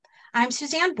I'm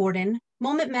Suzanne Borden,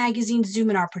 Moment Magazine's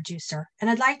Zoominar producer, and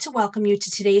I'd like to welcome you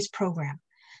to today's program,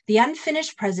 The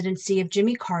Unfinished Presidency of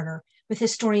Jimmy Carter, with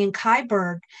historian Kai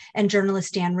Bird and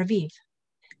journalist Dan Raviv.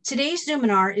 Today's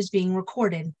Zoominar is being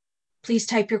recorded. Please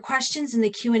type your questions in the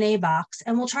Q&A box,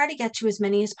 and we'll try to get to as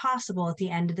many as possible at the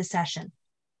end of the session.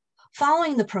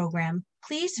 Following the program,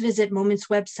 please visit Moment's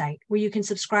website, where you can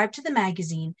subscribe to the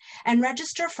magazine and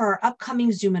register for our upcoming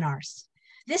Zoominars.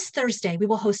 This Thursday, we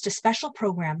will host a special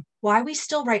program, Why We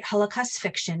Still Write Holocaust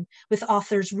Fiction, with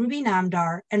authors Ruby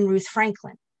Namdar and Ruth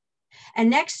Franklin.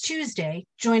 And next Tuesday,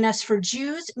 join us for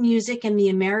Jews, Music, and the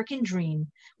American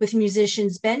Dream with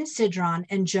musicians Ben Sidron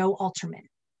and Joe Alterman.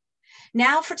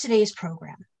 Now for today's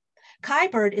program. Kai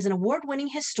Bird is an award-winning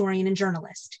historian and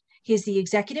journalist. He is the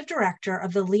executive director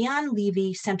of the Leon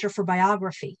Levy Center for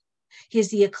Biography. He is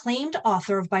the acclaimed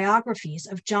author of biographies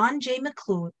of John J.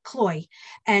 McCloy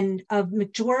and of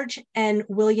McGeorge and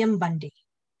William Bundy.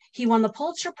 He won the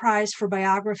Pulitzer Prize for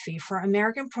biography for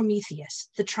American Prometheus,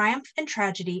 The Triumph and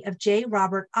Tragedy of J.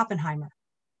 Robert Oppenheimer.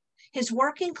 His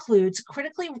work includes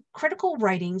critical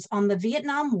writings on the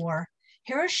Vietnam War,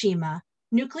 Hiroshima,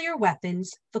 nuclear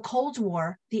weapons, the Cold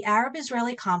War, the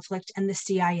Arab-Israeli conflict, and the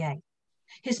CIA.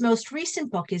 His most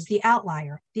recent book is The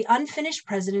Outlier, The Unfinished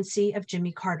Presidency of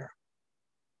Jimmy Carter.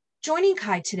 Joining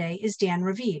Kai today is Dan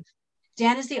Raviv.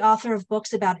 Dan is the author of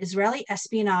books about Israeli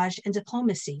espionage and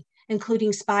diplomacy,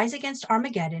 including Spies Against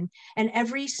Armageddon and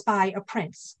Every Spy a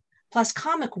Prince, plus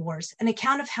Comic Wars, an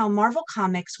account of how Marvel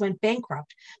Comics went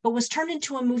bankrupt but was turned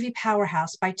into a movie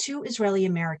powerhouse by two Israeli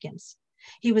Americans.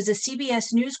 He was a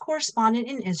CBS News correspondent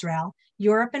in Israel,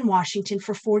 Europe, and Washington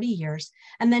for 40 years,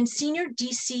 and then senior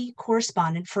DC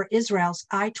correspondent for Israel's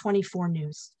I-24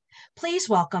 News. Please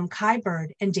welcome Kai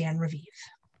Bird and Dan Raviv.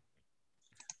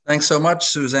 Thanks so much,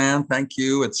 Suzanne. Thank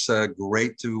you. It's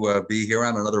great to be here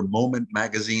on another Moment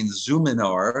Magazine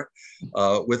Zoominar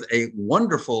with a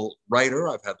wonderful writer.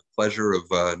 I've had the pleasure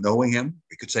of knowing him,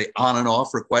 we could say on and off,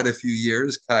 for quite a few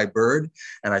years, Kai Bird.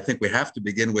 And I think we have to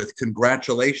begin with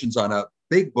congratulations on a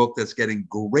big book that's getting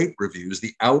great reviews,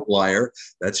 The Outlier.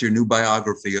 That's your new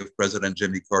biography of President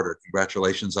Jimmy Carter.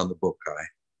 Congratulations on the book, Kai.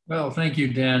 Well, thank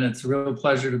you, Dan. It's a real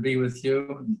pleasure to be with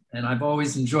you. And I've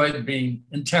always enjoyed being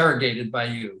interrogated by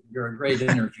you. You're a great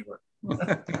interviewer.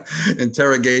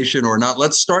 Interrogation or not.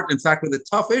 Let's start, in fact, with a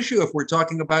tough issue if we're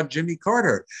talking about Jimmy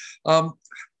Carter.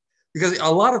 Because a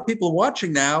lot of people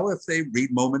watching now, if they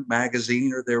read Moment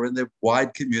Magazine or they're in the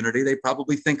wide community, they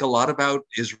probably think a lot about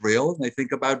Israel and they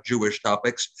think about Jewish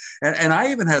topics. And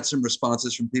I even had some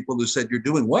responses from people who said, you're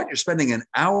doing what? You're spending an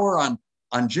hour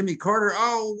on Jimmy Carter?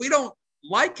 Oh, we don't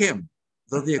like him.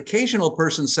 Though the occasional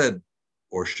person said,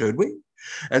 or should we?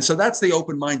 And so that's the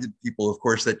open-minded people, of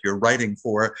course, that you're writing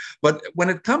for. But when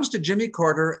it comes to Jimmy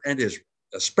Carter and Israel,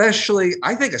 especially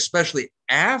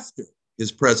after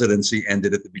his presidency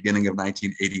ended at the beginning of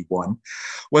 1981,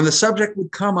 when the subject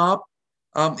would come up,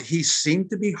 he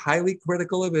seemed to be highly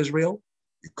critical of Israel.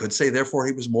 You could say, therefore,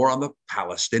 he was more on the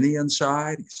Palestinian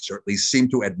side. He certainly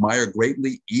seemed to admire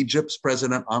greatly Egypt's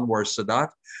President Anwar Sadat.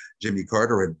 Jimmy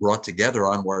Carter had brought together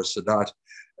Anwar Sadat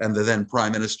and the then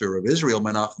Prime Minister of Israel,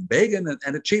 Menachem Begin,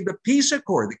 and achieved a peace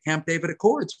accord, the Camp David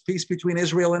Accords, peace between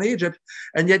Israel and Egypt.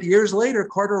 And yet years later,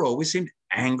 Carter always seemed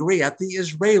angry at the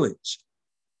Israelis.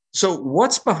 So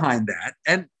what's behind that?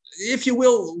 And if you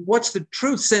will, what's the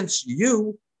truth, since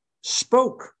you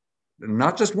spoke,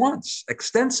 not just once,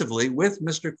 extensively with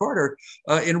Mr. Carter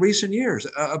in recent years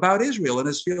about Israel and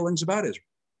his feelings about Israel?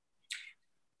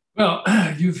 Well,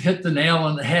 you've hit the nail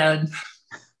on the head.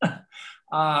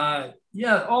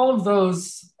 Yeah, all of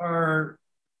those are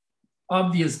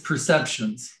obvious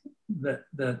perceptions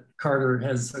that Carter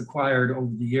has acquired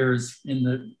over the years,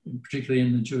 particularly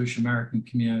in the Jewish American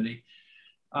community.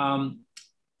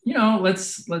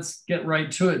 Let's get right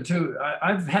to it too.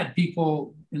 I've had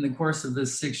people in the course of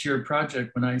this 6-year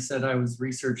project, when I said I was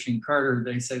researching Carter,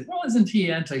 they said, well, isn't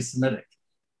he anti-Semitic?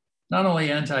 Not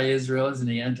only anti-Israel, isn't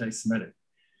he anti-Semitic?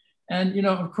 And,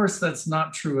 of course, that's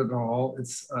not true at all.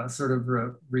 It's sort of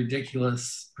a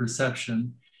ridiculous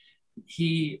perception.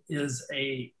 He is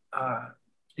a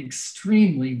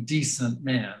extremely decent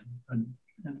man, and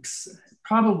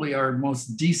probably our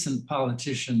most decent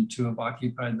politician to have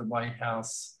occupied the White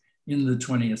House in the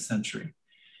 20th century.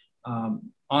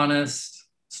 Honest,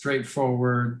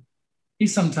 straightforward. He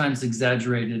sometimes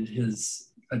exaggerated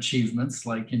his achievements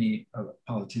like any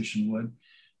politician would.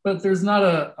 But there's not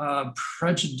a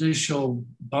prejudicial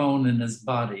bone in his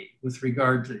body with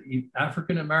regard to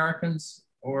African Americans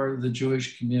or the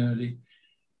Jewish community.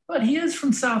 But he is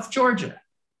from South Georgia.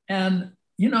 And,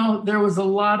 there was a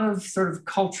lot of sort of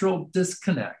cultural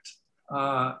disconnect.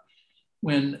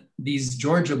 when these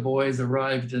Georgia boys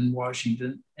arrived in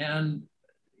Washington. And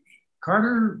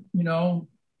Carter,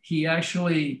 he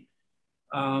actually,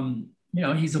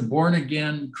 he's a born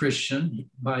again Christian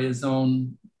by his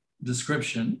own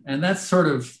description. And that's sort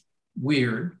of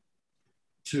weird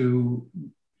to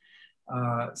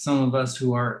some of us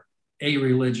who are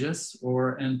a-religious,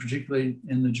 and particularly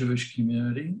in the Jewish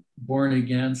community, born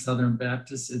again Southern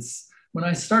Baptists. When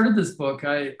I started this book,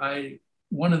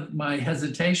 one of my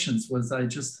hesitations was I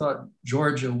just thought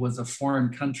Georgia was a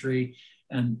foreign country,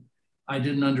 and I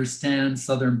didn't understand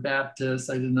Southern Baptists.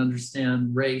 I didn't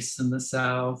understand race in the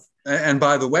South. And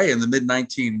by the way, in the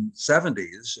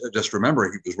mid-1970s, just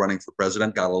remember he was running for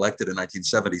president, got elected in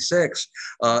 1976.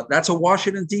 That's a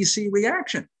Washington, D.C.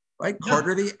 reaction, right? Yeah.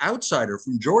 Carter, the outsider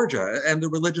from Georgia, and the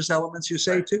religious elements you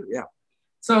say too, yeah.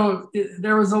 So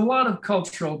there was a lot of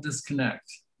cultural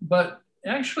disconnect. But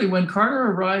actually, when Carter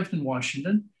arrived in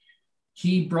Washington,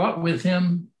 he brought with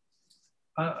him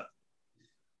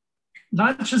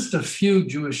not just a few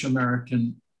Jewish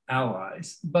American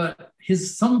allies, but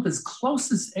some of his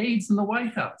closest aides in the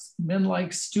White House, men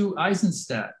like Stu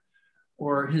Eisenstadt,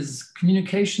 or his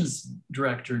communications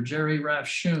director, Jerry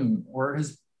Rafshoon, or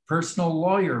his personal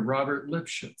lawyer, Robert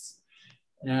Lipschitz,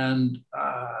 and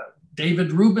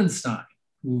David Rubenstein,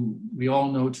 who we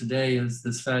all know today as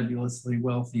this fabulously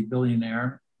wealthy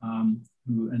billionaire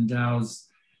who endows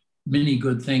many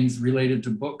good things related to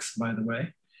books, by the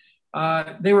way.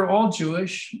 They were all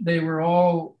Jewish. They were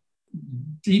all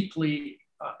deeply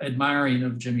admiring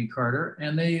of Jimmy Carter,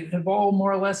 and they have all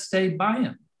more or less stayed by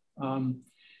him.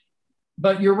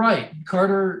 But you're right,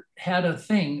 Carter had a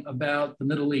thing about the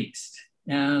Middle East,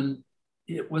 and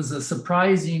it was a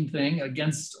surprising thing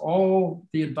against all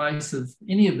the advice of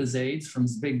any of his aides, from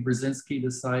Zbig Brzezinski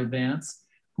to Cy Vance,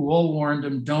 who all warned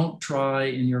him, don't try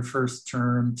in your first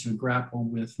term to grapple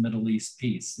with Middle East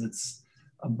peace. It's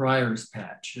a briar's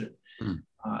patch.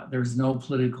 There's no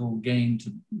political gain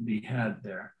to be had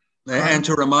there. And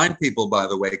to remind people, by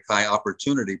the way, Kai,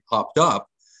 opportunity popped up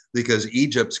because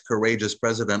Egypt's courageous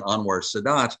president Anwar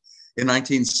Sadat in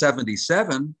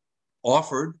 1977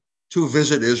 offered to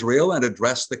visit Israel and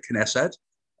address the Knesset.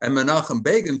 And Menachem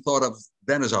Begin, thought of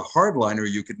then as a hardliner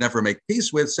you could never make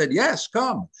peace with, said, yes,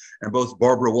 come. And both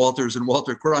Barbara Walters and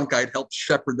Walter Cronkite helped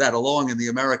shepherd that along in the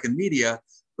American media.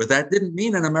 But that didn't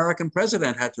mean an American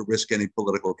president had to risk any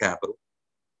political capital.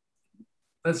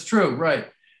 That's true, right.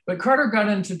 But Carter got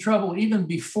into trouble even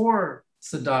before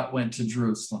Sadat went to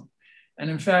Jerusalem.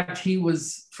 And in fact, he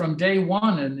was, from day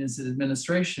one in his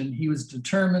administration, he was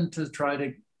determined to try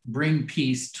to bring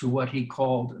peace to what he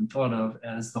called and thought of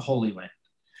as the Holy Land.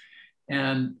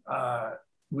 And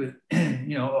with,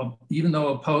 even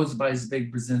though opposed by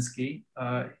Zbig Brzezinski,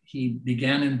 he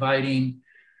began inviting,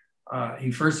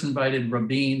 he first invited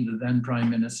Rabin, the then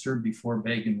prime minister, before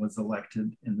Begin was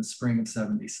elected in the spring of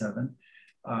 '77.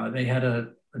 They had a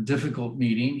difficult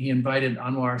meeting. He invited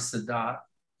Anwar Sadat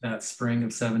that spring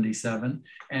of '77,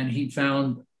 and he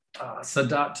found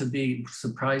Sadat to be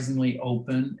surprisingly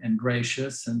open and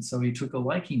gracious, and so he took a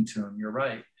liking to him, you're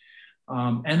right.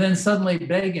 And then suddenly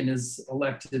Begin is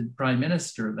elected prime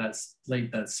minister that's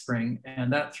late that spring,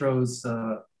 and that throws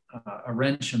a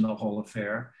wrench in the whole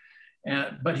affair.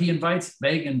 But he invites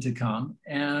Begin to come,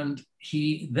 and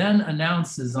he then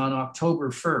announces on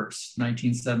October 1st,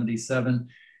 1977,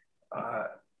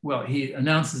 he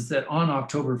announces that on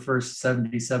October 1st,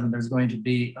 '77, there's going to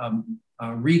be a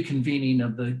reconvening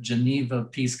of the Geneva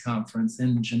Peace Conference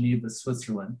in Geneva,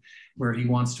 Switzerland, where he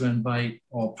wants to invite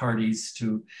all parties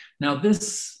to. Now,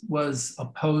 this was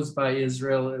opposed by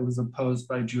Israel. It was opposed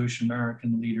by Jewish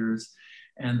American leaders,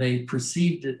 and they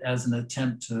perceived it as an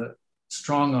attempt to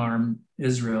strong arm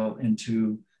Israel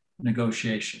into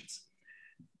negotiations.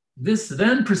 This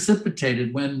then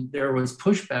precipitated, when there was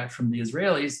pushback from the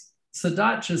Israelis,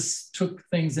 Sadat just took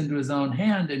things into his own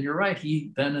hand. And you're right,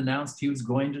 he then announced he was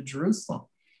going to Jerusalem.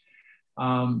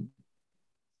 And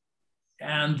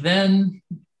then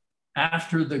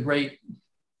after the great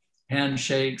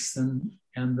handshakes and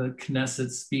the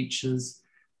Knesset speeches,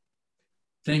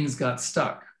 things got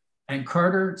stuck. And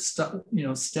Carter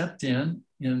stepped in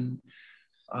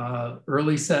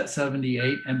early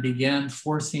 '78 and began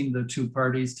forcing the two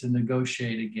parties to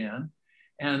negotiate again.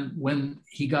 And when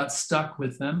he got stuck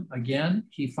with them again,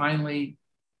 he finally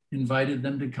invited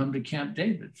them to come to Camp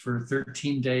David for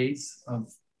 13 days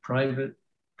of private,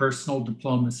 personal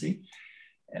diplomacy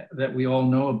that we all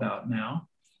know about now.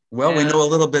 Well, we know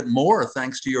a little bit more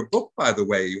thanks to your book, by the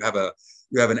way. You have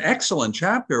an excellent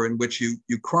chapter in which you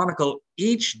chronicle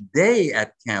each day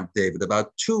at Camp David,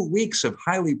 about 2 weeks of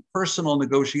highly personal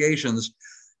negotiations.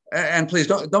 And please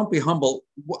don't be humble.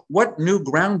 What new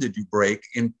ground did you break?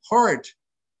 In part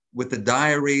with the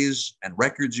diaries and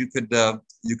records you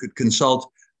could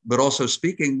consult, but also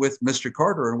speaking with Mr.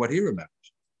 Carter and what he remembers.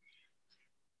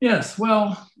 Yes,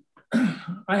 well,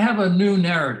 I have a new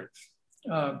narrative,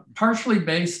 partially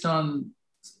based on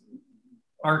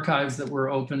archives that were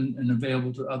open and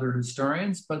available to other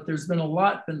historians, but there's been a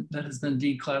lot that has been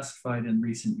declassified in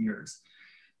recent years,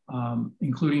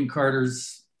 including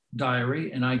Carter's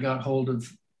diary, and I got hold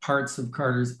of parts of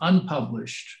Carter's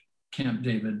unpublished Camp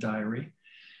David diary.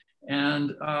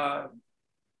 And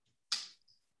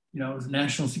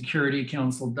National Security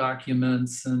Council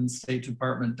documents and State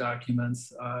Department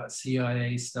documents,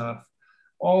 CIA stuff,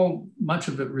 much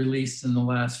of it released in the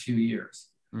last few years.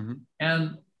 Mm-hmm.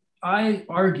 And I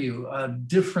argue a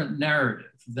different narrative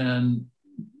than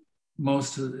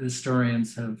most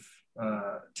historians have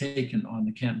taken on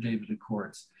the Camp David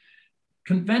Accords.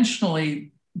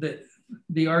 Conventionally,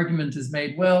 the argument is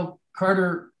made, well,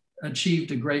 Carter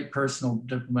achieved a great personal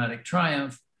diplomatic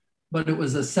triumph, but it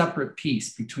was a separate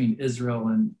peace between Israel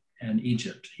and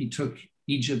Egypt. He took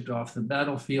Egypt off the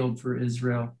battlefield for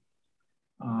Israel,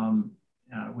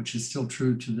 which is still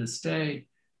true to this day.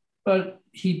 But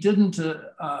he didn't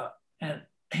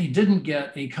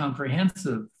get a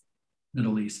comprehensive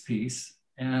Middle East peace,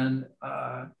 and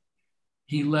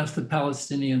he left the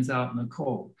Palestinians out in the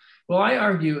cold. Well, I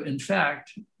argue, in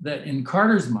fact, that in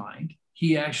Carter's mind,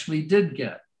 he actually did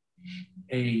get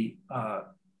a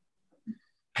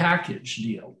package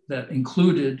deal that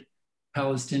included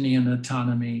Palestinian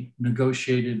autonomy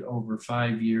negotiated over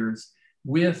 5 years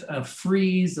with a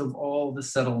freeze of all the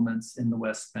settlements in the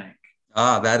West Bank.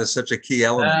 That is such a key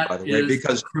element, that by the way,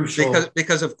 because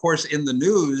of course in the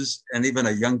news, and even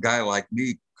a young guy like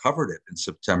me covered it in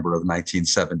September of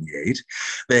 1978,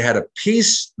 they had a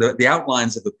peace, the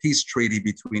outlines of a peace treaty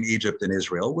between Egypt and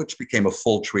Israel, which became a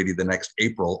full treaty the next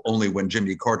April, only when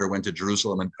Jimmy Carter went to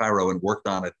Jerusalem and Cairo and worked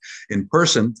on it in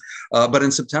person. But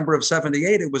in September of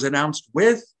 78, it was announced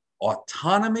with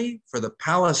autonomy for the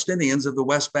Palestinians of the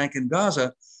West Bank and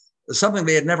Gaza, something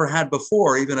they had never had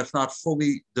before, even if not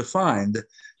fully defined.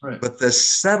 Right. But the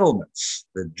settlements,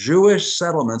 the Jewish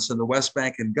settlements in the West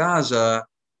Bank and Gaza,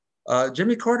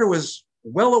 Jimmy Carter was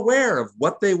well aware of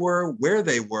what they were, where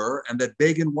they were, and that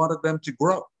Begin wanted them to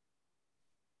grow.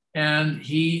 And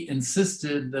he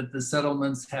insisted that the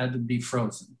settlements had to be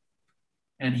frozen.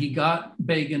 And he got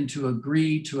Begin to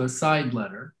agree to a side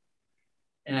letter.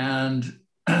 And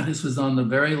this was on the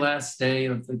very last day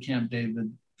of the Camp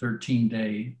David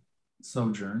 13-day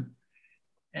sojourn.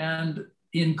 And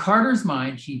in Carter's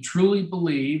mind, he truly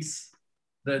believes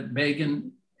that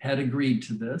Begin had agreed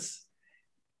to this.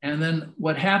 And then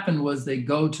what happened was they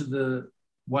go to the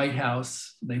White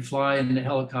House, they fly in the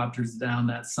helicopters down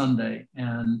that Sunday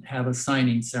and have a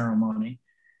signing ceremony.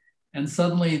 And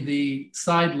suddenly the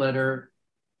side letter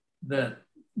that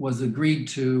was agreed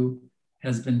to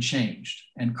has been changed,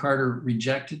 and Carter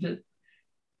rejected it.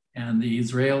 And the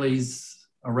Israelis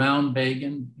around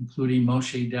Begin, including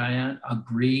Moshe Dayan,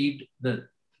 agreed that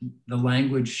the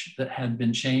language that had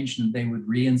been changed and they would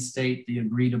reinstate the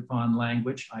agreed upon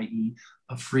language, i.e.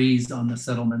 a freeze on the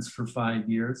settlements for 5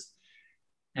 years.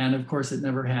 And of course it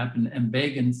never happened. And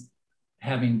Begin,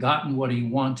 having gotten what he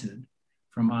wanted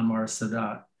from Anwar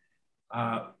Sadat,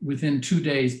 within 2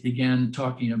 days began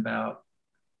talking about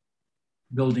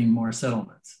building more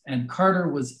settlements. And Carter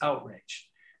was outraged.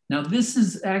 Now, this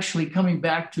is actually coming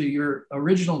back to your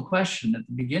original question at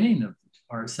the beginning of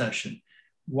our session.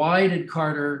 Why did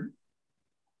Carter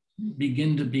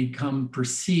begin to become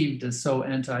perceived as so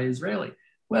anti-Israeli?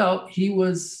 Well, he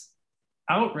was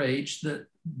outraged that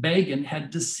Begin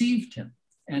had deceived him.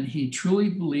 And he truly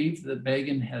believed that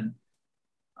Begin had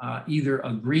either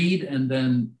agreed and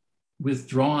then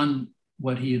withdrawn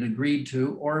what he had agreed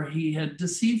to, or he had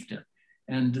deceived him.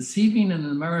 And deceiving an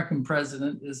American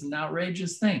president is an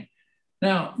outrageous thing.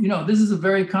 Now, this is a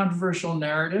very controversial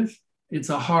narrative. It's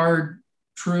a hard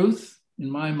truth in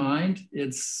my mind.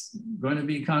 It's going to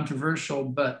be controversial,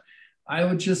 but I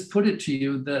would just put it to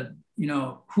you that,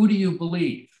 who do you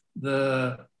believe?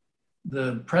 The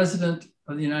president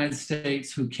of the United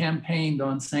States who campaigned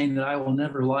on saying that I will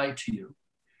never lie to you,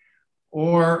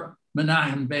 or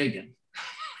Menachem Begin,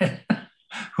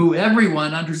 who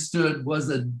everyone understood was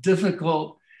a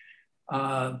difficult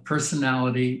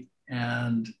personality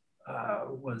and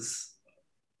was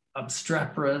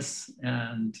obstreperous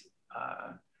and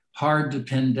hard to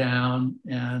pin down.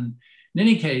 And in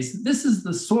any case, this is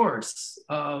the source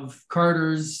of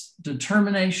Carter's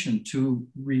determination to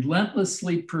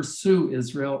relentlessly pursue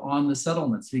Israel on the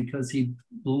settlements, because he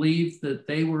believed that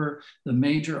they were the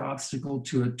major obstacle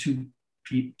to a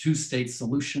two-state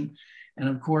solution. And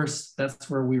of course, that's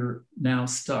where we're now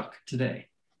stuck today.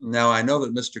 Now, I know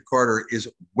that Mr. Carter is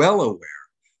well aware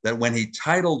that when he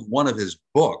titled one of his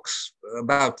books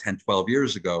about 10, 12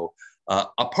 years ago,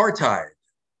 Apartheid,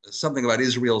 something about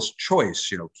Israel's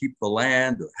choice, keep the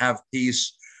land or have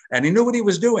peace. And he knew what he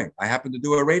was doing. I happened to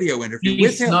do a radio interview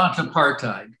with him. Not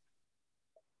apartheid.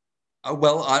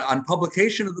 On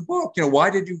publication of the book, why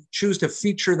did you choose to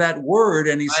feature that word?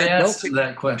 And he said, I asked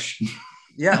that question.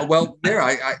 Yeah, well,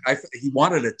 he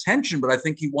wanted attention, but I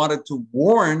think he wanted to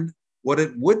warn what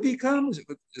it would become.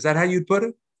 Is that how you'd put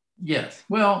it? Yes.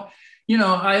 Well,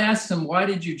 I asked him, why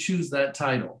did you choose that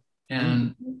title?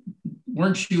 And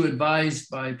weren't you advised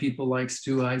by people like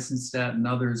Stu Eisenstadt and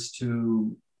others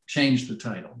to change the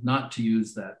title, not to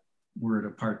use that word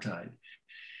apartheid?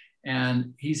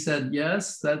 And he said,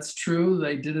 yes, that's true.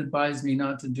 They did advise me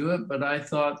not to do it, but I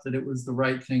thought that it was the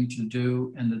right thing to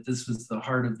do and that this was the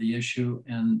heart of the issue.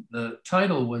 And the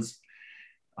title was,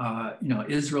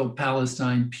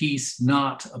 Israel-Palestine peace,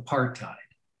 not apartheid,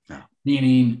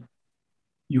 meaning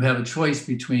you have a choice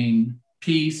between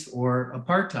peace or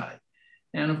apartheid.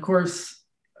 And of course,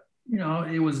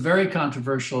 it was very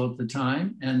controversial at the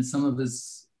time, and some of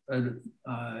his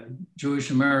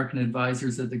Jewish American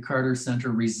advisors at the Carter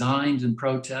Center resigned in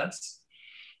protest.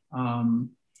 And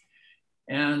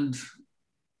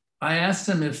I asked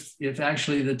him if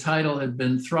actually the title had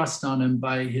been thrust on him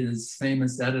by his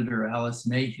famous editor, Alice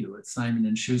Mayhew at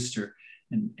Simon & Schuster,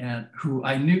 and who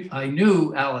I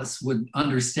knew Alice would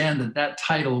understand that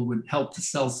title would help to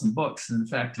sell some books. And in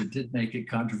fact, it did make it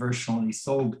controversial, and he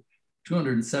sold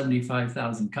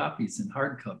 275,000 copies in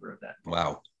hardcover of that book.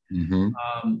 Wow. Mm-hmm.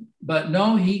 But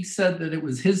no, he said that it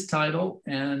was his title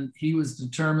and he was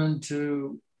determined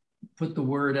to put the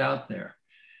word out there.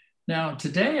 Now,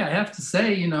 today, I have to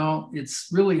say, it's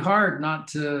really hard not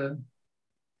to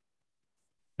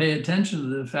pay attention to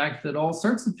the fact that all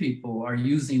sorts of people are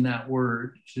using that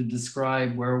word to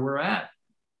describe where we're at.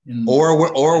 Or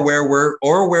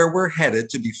where we're headed,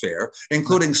 to be fair,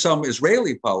 including some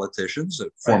Israeli politicians,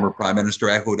 former Prime Minister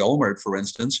Ehud Olmert, for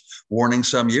instance, warning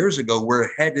some years ago, we're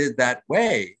headed that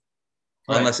way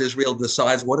unless Israel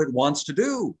decides what it wants to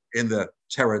do in the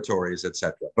territories,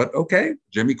 etc. But okay,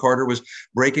 Jimmy Carter was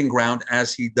breaking ground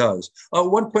as he does.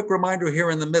 One quick reminder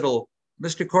here in the middle,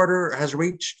 Mr. Carter has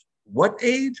reached what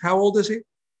age? How old is he?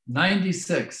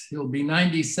 96. He'll be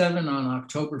 97 on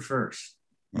October 1st.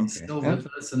 He's still with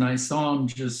us, and I saw him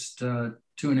just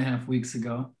 2.5 weeks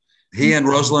ago. He and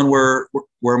Rosalind were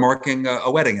marking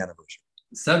a wedding anniversary.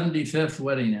 75th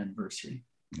wedding anniversary.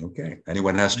 Okay.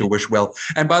 Anyone has to wish well.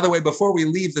 And by the way, before we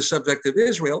leave the subject of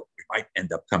Israel, we might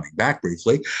end up coming back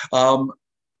briefly.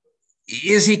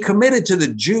 Is he committed to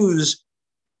the Jews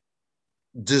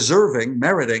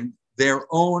meriting their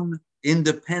own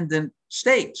independent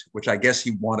state, which I guess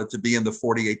he wanted to be in the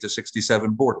 48 to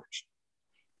 67 borders?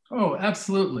 Oh,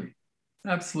 absolutely.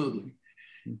 Absolutely.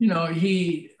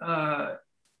 He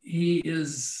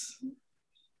is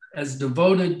as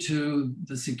devoted to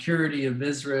the security of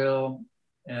Israel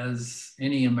as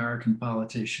any American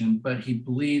politician, but he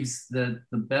believes that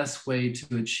the best way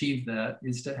to achieve that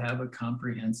is to have a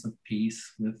comprehensive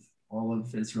peace with all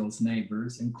of Israel's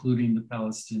neighbors, including the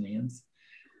Palestinians,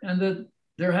 and that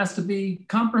there has to be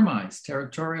compromise,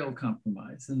 territorial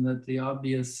compromise, and that the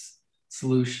obvious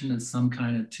solution is some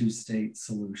kind of two-state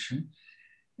solution.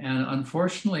 And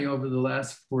unfortunately, over the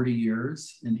last 40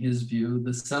 years, in his view,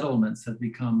 the settlements have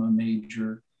become a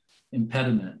major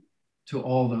impediment to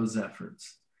all those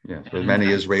efforts. Yes, with many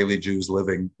Israeli Jews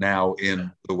living now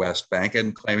in the West Bank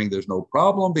and claiming there's no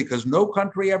problem because no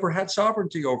country ever had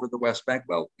sovereignty over the West Bank.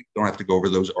 Well, we don't have to go over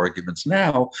those arguments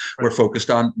now. Right. We're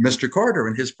focused on Mr. Carter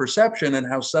and his perception and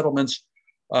how settlements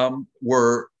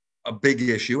were a big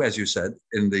issue, as you said,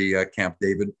 in the Camp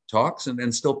David talks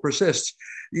and still persists.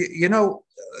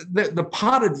 The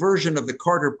potted version of the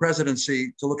Carter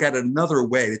presidency, to look at it another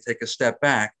way, to take a step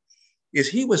back, is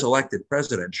he was elected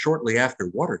president shortly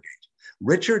after Watergate.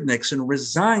 Richard Nixon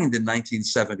resigned in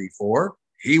 1974.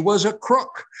 He was a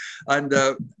crook. And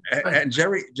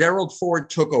Gerald Ford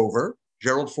took over.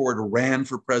 Gerald Ford ran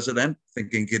for president,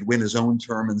 thinking he'd win his own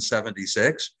term in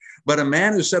 76. But a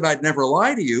man who said, I'd never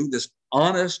lie to you, this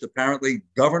honest, apparently,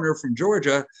 governor from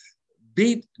Georgia,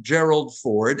 beat Gerald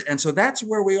Ford. And so that's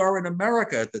where we are in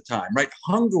America at the time, right?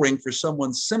 Hungering for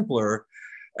someone simpler.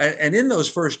 And in those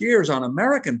first years on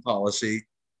American policy,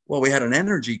 well, we had an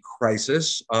energy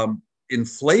crisis.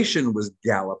 Inflation was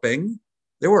galloping.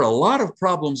 There were a lot of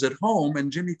problems at home, and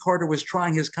Jimmy Carter was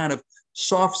trying his kind of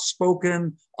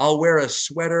soft-spoken, I'll wear a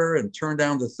sweater and turn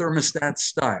down the thermostat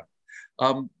style.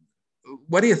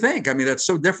 what do you think? I mean, that's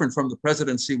so different from the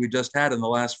presidency we just had in the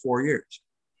last 4 years.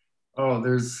 Oh,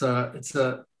 it's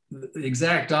the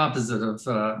exact opposite of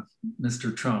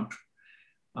Mr. Trump.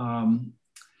 No,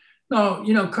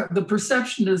 the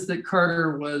perception is that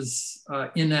Carter was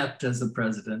inept as a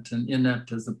president and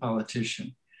inept as a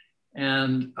politician.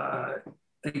 And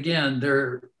again,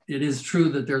 it is true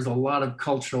that there's a lot of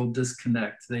cultural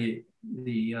disconnect. Sally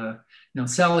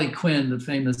Quinn, the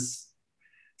famous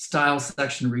style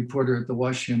section reporter at the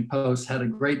Washington Post, had a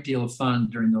great deal of fun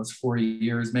during those 4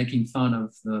 years, making fun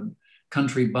of the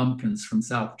country bumpkins from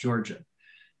South Georgia.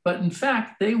 But in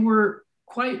fact, they were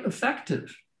quite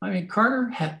effective. I mean, Carter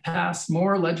had passed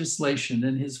more legislation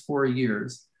in his 4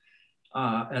 years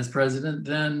as president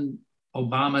than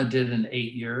Obama did in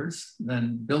 8 years,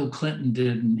 than Bill Clinton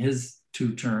did in his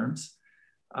 2 terms.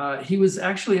 He was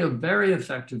actually a very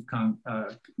effective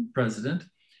president.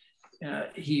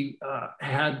 He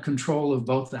had control of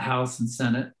both the House and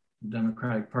Senate, the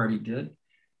Democratic Party did.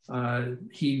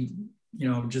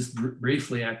 Just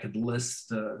briefly, I could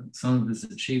list some of his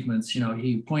achievements.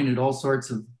 He appointed all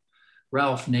sorts of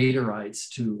Ralph Naderites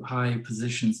to high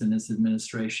positions in his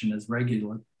administration as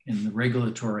in the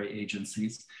regulatory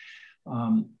agencies.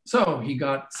 So he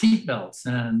got seatbelts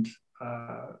and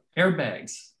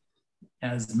airbags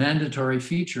as mandatory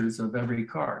features of every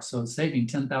car, so saving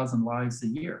 10,000 lives a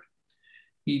year.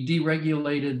 He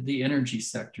deregulated the energy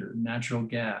sector, natural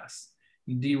gas.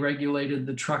 He deregulated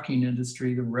the trucking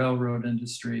industry, the railroad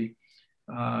industry,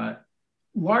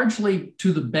 largely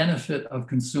to the benefit of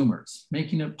consumers,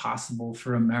 making it possible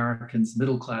for Americans,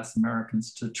 middle-class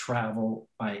Americans, to travel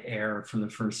by air for the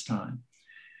first time.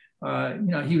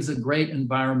 He was a great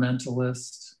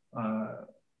environmentalist,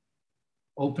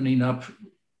 opening up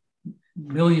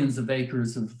millions of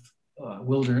acres of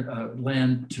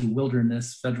land to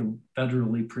wilderness,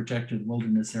 federally protected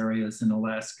wilderness areas in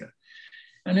Alaska.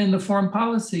 And in the foreign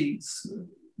policy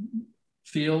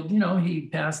field, he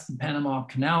passed the Panama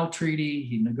Canal Treaty,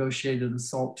 he negotiated the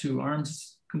SALT II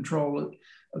arms control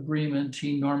agreement,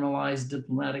 he normalized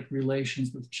diplomatic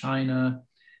relations with China,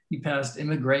 he passed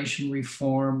immigration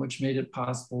reform, which made it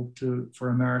possible for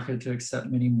America to accept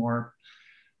many more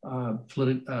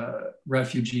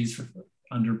refugees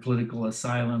under political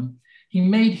asylum. He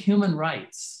made human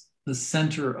rights the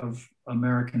center of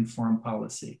American foreign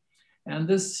policy. And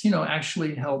this,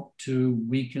 actually helped to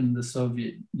weaken the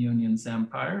Soviet Union's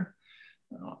empire,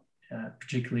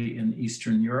 particularly in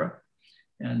Eastern Europe,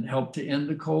 and helped to end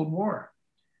the Cold War.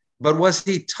 But was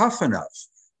he tough enough?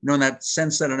 In that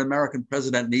sense that an American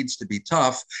president needs to be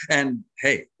tough. And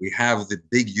hey, we have the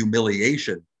big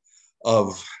humiliation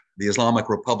of the Islamic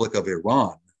Republic of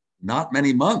Iran not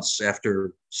many months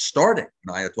after starting.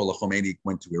 Ayatollah Khomeini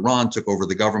went to Iran, took over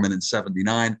the government in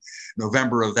 '79.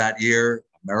 November of that year,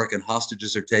 American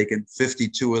hostages are taken.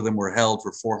 52 of them were held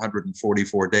for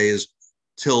 444 days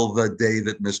till the day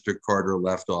that Mr. Carter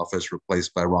left office,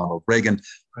 replaced by Ronald Reagan.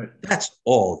 Right. That's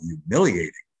all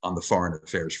humiliating on the foreign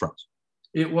affairs front.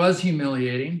 It was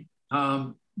humiliating,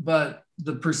 but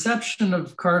the perception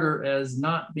of Carter as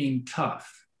not being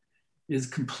tough is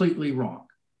completely wrong.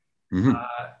 Mm-hmm.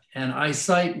 And I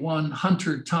cite one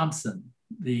Hunter Thompson,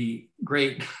 the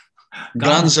great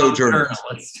Gonzo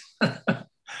journalist.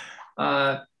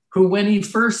 Who, when he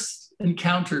first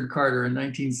encountered Carter in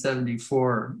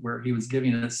 1974, where he was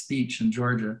giving a speech in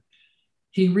Georgia,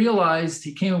 he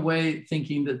came away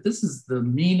thinking that this is the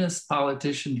meanest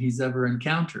politician he's ever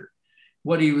encountered.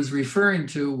 What he was referring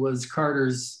to was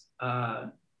Carter's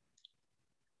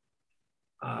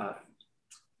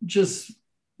just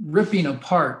ripping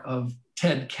apart of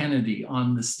Ted Kennedy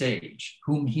on the stage,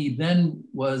 whom he then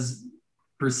was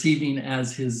perceiving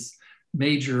as his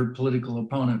major political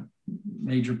opponent,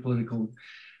 major political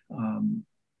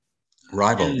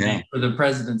rival for the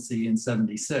presidency in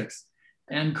 '76.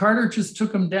 And Carter just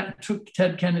took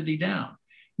Ted Kennedy down.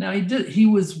 Now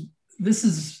this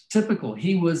is typical.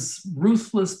 He was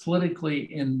ruthless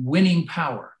politically in winning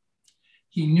power.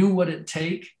 He knew what it'd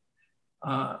take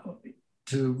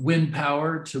to win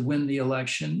power, to win the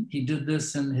election. He did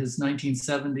this in his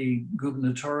 1970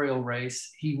 gubernatorial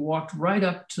race. He walked right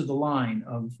up to the line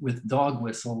with dog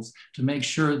whistles to make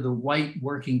sure the white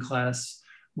working class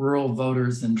rural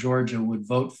voters in Georgia would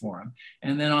vote for him.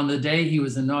 And then on the day he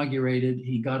was inaugurated,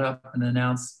 he got up and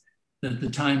announced that the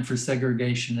time for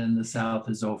segregation in the South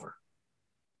is over.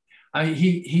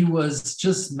 He was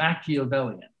just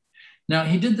Machiavellian. Now,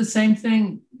 he did the same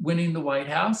thing winning the White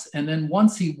House. And then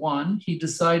once he won, he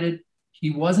decided he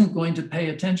wasn't going to pay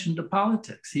attention to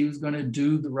politics. He was going to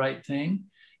do the right thing.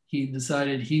 He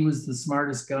decided he was the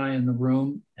smartest guy in the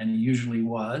room, and he usually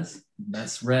was,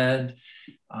 best read,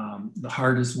 the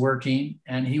hardest working,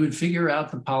 and he would figure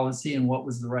out the policy and what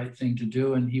was the right thing to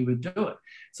do, and he would do it.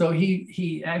 So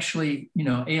he actually,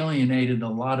 alienated a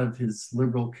lot of his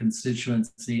liberal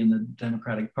constituency in the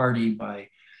Democratic Party by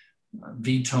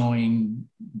vetoing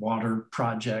water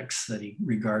projects that he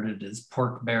regarded as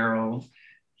pork barrel.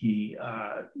 He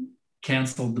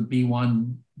canceled the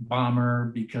B-1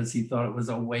 bomber because he thought it was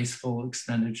a wasteful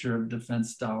expenditure of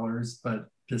defense dollars, but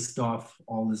pissed off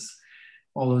all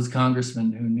those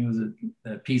congressmen who knew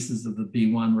that pieces of the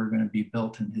B-1 were going to be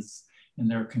built in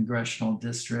their congressional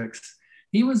districts.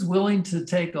 He was willing to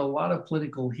take a lot of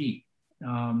political heat.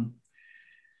 And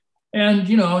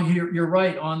you're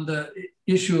right on the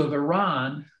issue of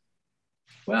Iran.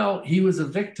 Well, he was a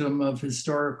victim of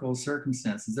historical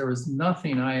circumstances. There was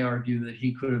nothing, I argue, that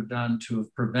he could have done to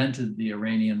have prevented the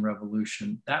Iranian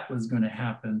Revolution. That was going to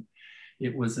happen.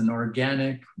 It was an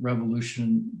organic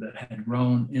revolution that had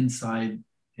grown inside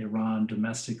Iran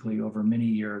domestically over many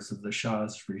years of the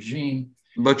Shah's regime.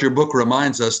 But your book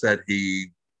reminds us that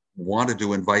he wanted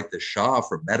to invite the Shah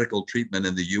for medical treatment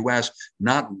in the US,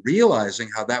 not realizing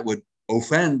how that would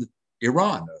offend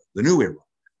Iran, the new Iran.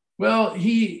 Well,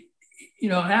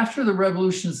 after the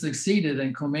revolution succeeded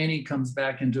and Khomeini comes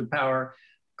back into power,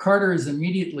 Carter is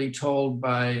immediately told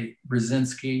by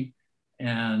Brzezinski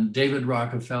and David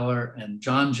Rockefeller and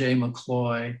John J.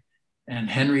 McCloy and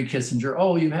Henry Kissinger,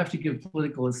 oh, you have to give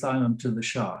political asylum to the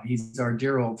Shah. He's our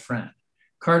dear old friend.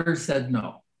 Carter said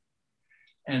no.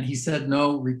 And he said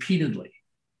no repeatedly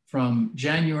from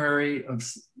January of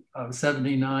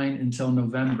 79 until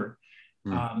November.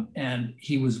 And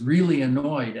he was really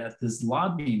annoyed at this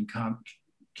lobbying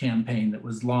campaign that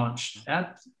was launched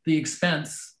at the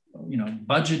expense,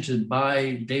 budgeted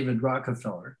by David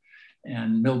Rockefeller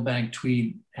and Milbank,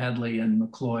 Tweed, Hadley, and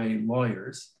McCloy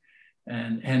lawyers,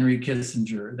 and Henry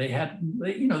Kissinger.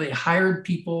 They hired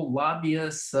people,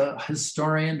 lobbyists, a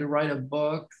historian to write a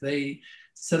book. They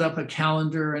set up a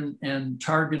calendar and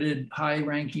targeted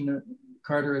high-ranking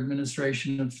Carter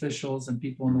administration officials and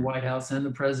people in the White House and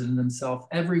the president himself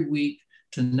every week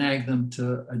to nag them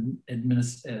to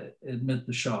admit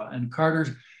the Shah. And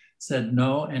Carter said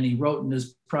no, and he wrote in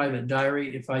his private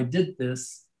diary, if I did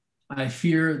this, I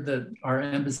fear that our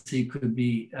embassy could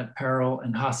be at peril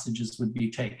and hostages would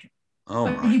be taken.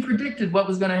 But he predicted what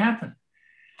was going to happen.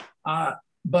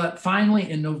 But finally,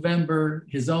 in November,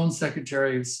 his own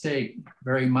Secretary of State,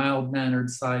 very mild-mannered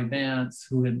Cy Vance,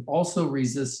 who had also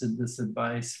resisted this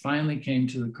advice, finally came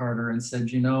to the Carter and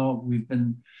said, we've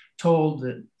been told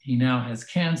that he now has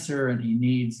cancer and he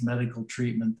needs medical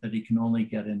treatment that he can only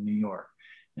get in New York.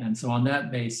 And so on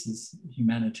that basis,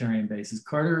 humanitarian basis,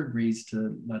 Carter agrees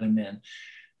to let him in.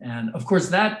 And of course,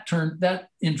 that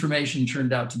information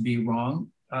turned out to be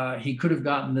wrong. He could have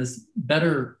gotten this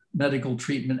better medical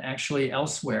treatment actually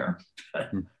elsewhere.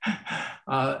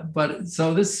 But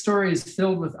so this story is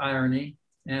filled with irony.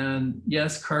 And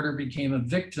yes, Carter became a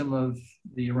victim of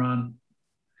the Iran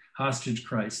hostage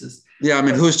crisis. Yeah, I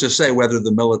mean, who's to say whether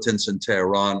the militants in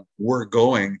Tehran were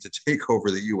going to take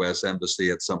over the US embassy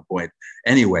at some point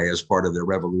anyway, as part of their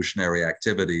revolutionary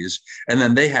activities. And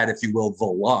then they had, if you will, the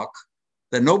luck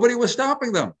that nobody was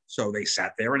stopping them. So they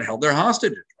sat there and held their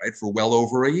hostages, right, for well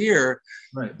over a year.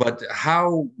 Right. But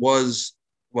how was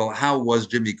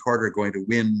Jimmy Carter going to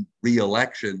win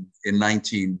re-election in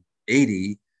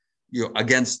 1980,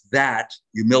 against that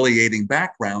humiliating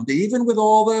background, even with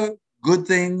all the good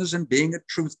things and being a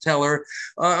truth teller,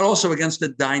 and also against a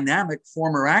dynamic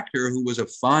former actor who was a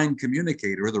fine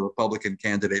communicator, the Republican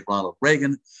candidate Ronald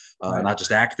Reagan, right. Not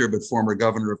just actor, but former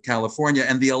governor of California.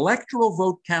 And the electoral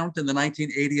vote count in the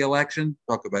 1980 election,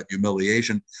 talk about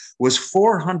humiliation, was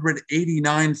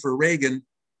 489 for Reagan,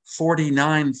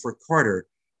 49 for Carter.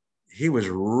 He was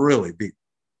really beat.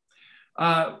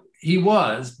 He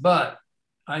was, but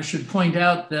I should point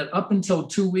out that up until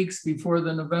 2 weeks before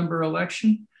the November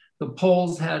election, the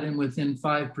polls had him within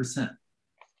 5%,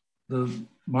 the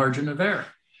margin of error.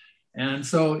 And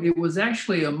so it was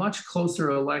actually a much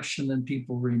closer election than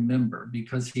people remember,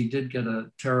 because he did get a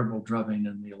terrible drubbing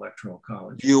in the Electoral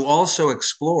College. You also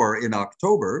explore in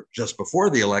October, just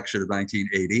before the election of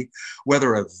 1980,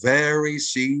 whether a very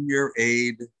senior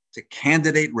aide to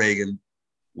candidate Reagan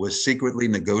was secretly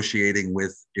negotiating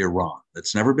with Iran.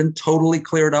 That's never been totally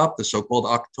cleared up, the so-called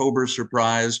October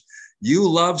surprise. You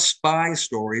love spy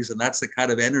stories, and that's the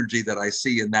kind of energy that I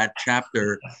see in that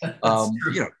chapter.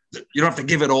 You don't have to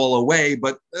give it all away,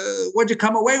 but what'd you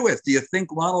come away with? Do you think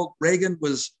Ronald Reagan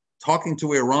was talking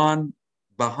to Iran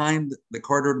behind the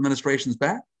Carter administration's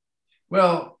back?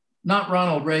 Well, not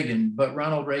Ronald Reagan, but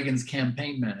Ronald Reagan's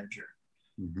campaign manager,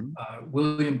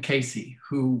 William Casey,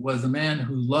 who was a man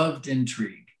who loved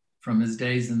intrigue. from his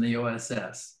days in the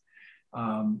OSS.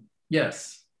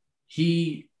 Yes,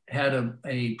 he had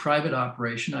a private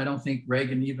operation. I don't think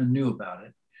Reagan even knew about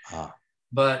it.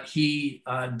 But he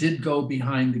did go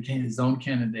behind his own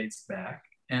candidate's back.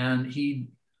 And in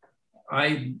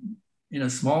a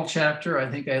small chapter, I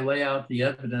think I lay out the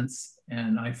evidence,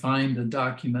 and I find a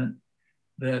document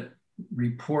that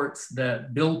reports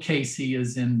that Bill Casey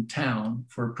is in town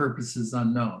for purposes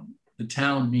unknown. The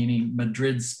town meaning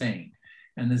Madrid, Spain.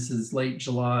 And this is late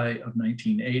July of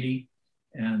 1980.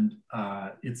 And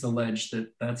it's alleged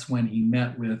that that's when he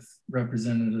met with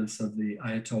representatives of the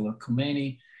Ayatollah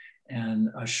Khomeini and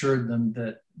assured them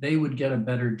that they would get a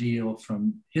better deal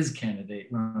from his candidate,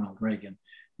 Ronald Reagan,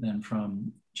 than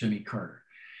from Jimmy Carter.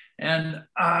 And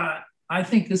I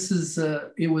think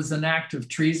it was an act of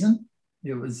treason.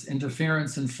 It was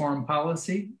interference in foreign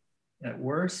policy at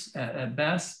worst, at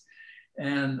best.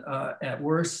 And at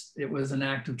worst, it was an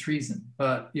act of treason.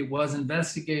 But it was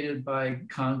investigated by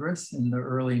Congress in the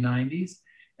early 90s,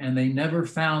 and they never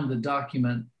found the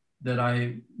document that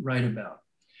I write about.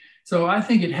 So I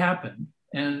think it happened,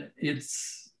 and it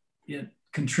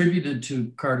contributed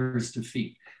to Carter's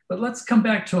defeat. But let's come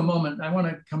back to a moment. I want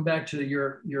to come back to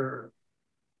your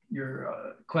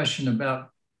question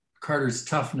about Carter's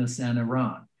toughness and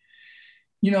Iran.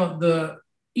 You know, the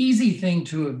easy thing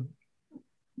to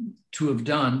have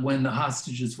done when the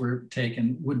hostages were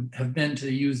taken would have been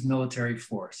to use military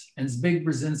force. And Zbig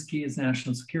Brzezinski, as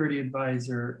national security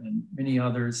advisor, and many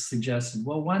others suggested,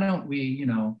 well, why don't we,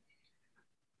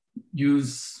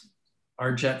 use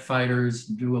our jet fighters,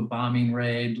 do a bombing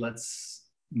raid, let's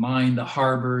mine the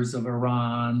harbors of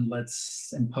Iran,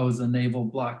 let's impose a naval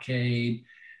blockade.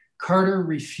 Carter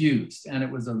refused, and it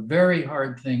was a very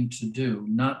hard thing to do,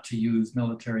 not to use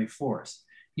military force.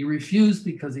 He refused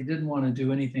because he didn't want to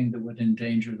do anything that would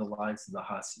endanger the lives of the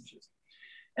hostages.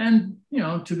 And,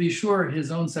 to be sure,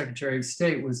 his own Secretary of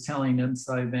State was telling him,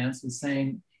 Cy Vance was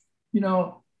saying,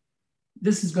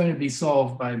 this is going to be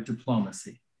solved by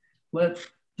diplomacy. Let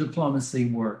diplomacy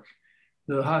work.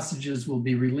 The hostages will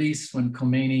be released when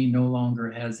Khomeini no longer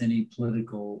has any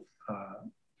political,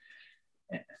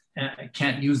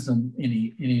 can't use them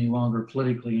any longer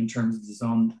politically in terms of his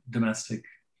own domestic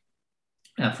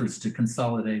efforts to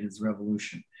consolidate his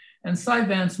revolution. And Cy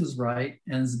Vance was right,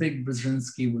 and Zbig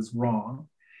Brzezinski was wrong,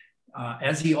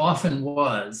 as he often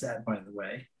was, by the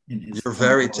way. You're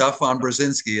very tough on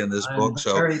Brzezinski in this book.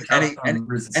 So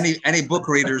any book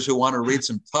readers who want to read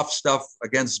some tough stuff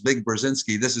against Zbig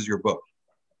Brzezinski, this is your book.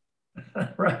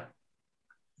 Right.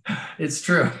 It's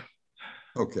true.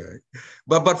 Okay.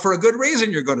 But for a good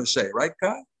reason, you're going to say, right,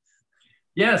 Kai?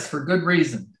 Yes, for good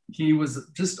reason. He was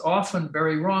just often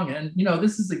very wrong. And,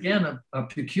 this is, again, a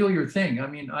peculiar thing. I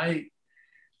mean, I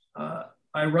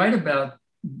write about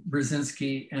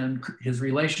Brzezinski and his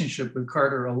relationship with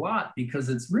Carter a lot because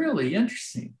it's really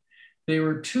interesting. They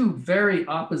were two very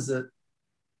opposite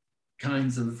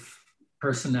kinds of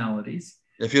personalities.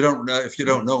 If you don't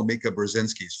know Mika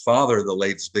Brzezinski's father, the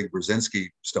late Zbig Brzezinski,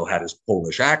 still had his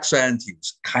Polish accent. He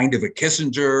was kind of a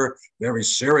Kissinger, very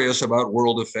serious about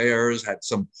world affairs, had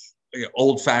some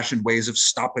old-fashioned ways of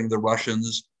stopping the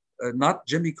Russians, not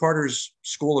Jimmy Carter's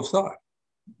school of thought.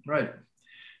 Right.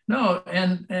 No,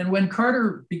 and when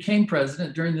Carter became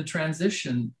president during the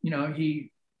transition,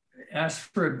 he asked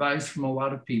for advice from a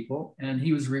lot of people, and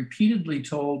he was repeatedly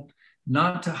told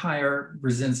not to hire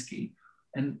Brzezinski,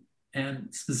 and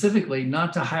specifically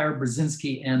not to hire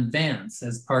Brzezinski and Vance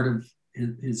as part of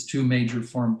his two major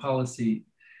foreign policy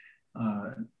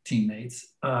teammates,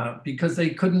 because they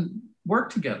couldn't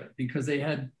work together, because they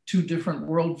had two different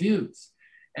worldviews.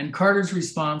 And Carter's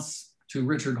response to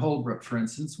Richard Holbrooke, for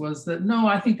instance, was that, no,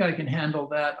 I think I can handle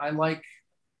that. I like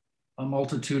a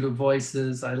multitude of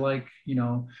voices. I like,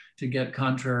 to get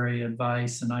contrary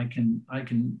advice, and I can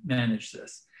manage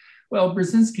this. Well,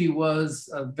 Brzezinski was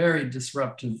a very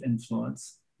disruptive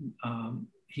influence.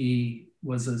 He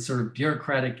was a sort of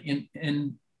bureaucratic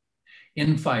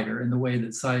infighter in the way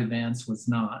that Cy Vance was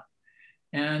not.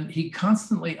 And he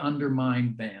constantly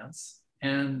undermined Vance.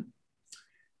 And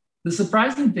the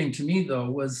surprising thing to me,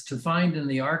 though, was to find in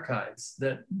the archives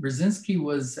that Brzezinski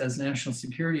was, as national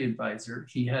security advisor,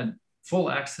 he had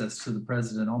full access to the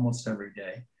president almost every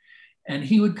day. And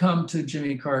he would come to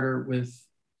Jimmy Carter with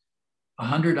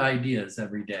 100 ideas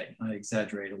every day. I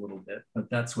exaggerate a little bit, but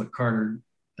that's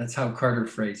how Carter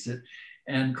phrased it.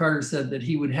 And Carter said that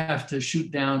he would have to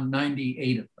shoot down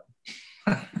 98 of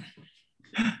them.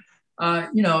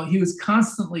 He was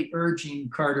constantly urging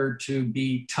Carter to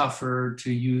be tougher,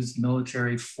 to use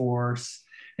military force.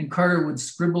 And Carter would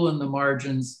scribble in the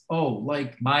margins,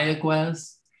 like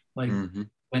Mayaguez, like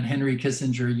when Henry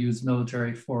Kissinger used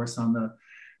military force on the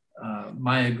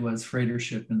Mayaguez freighter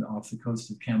ship off the coast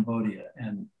of Cambodia.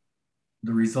 And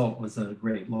the result was a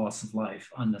great loss of life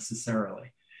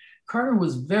unnecessarily. Carter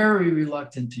was very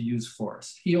reluctant to use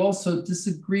force. He also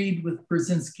disagreed with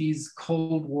Brzezinski's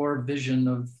Cold War vision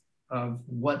of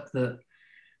what the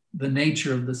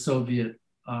nature of the Soviet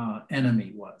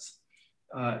enemy was.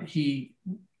 He,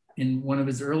 in one of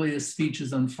his earliest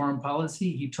speeches on foreign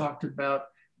policy, he talked about,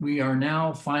 we are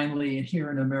now finally here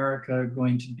in America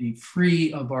going to be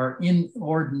free of our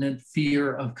inordinate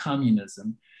fear of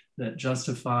communism that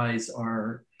justifies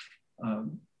our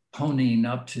ponying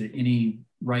up to any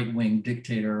right-wing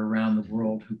dictator around the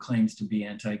world who claims to be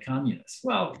anti-communist.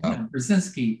 Well,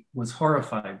 Brzezinski was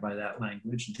horrified by that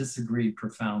language, disagreed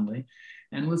profoundly,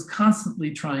 and was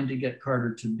constantly trying to get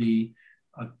Carter to be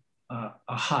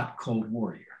a hot Cold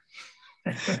Warrior.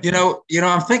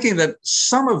 I'm thinking that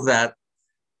some of that,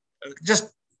 just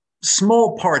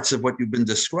small parts of what you've been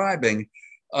describing,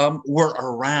 were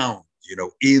around,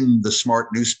 in the smart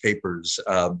newspapers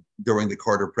during the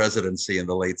Carter presidency in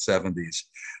the late 70s.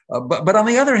 But on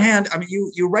the other hand, I mean,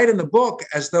 you write in the book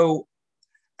as though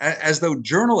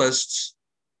journalists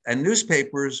and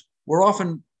newspapers were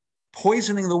often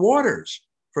poisoning the waters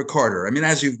for Carter. I mean,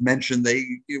 as you've mentioned,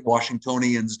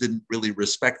 Washingtonians didn't really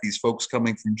respect these folks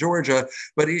coming from Georgia.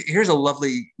 But here's a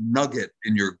lovely nugget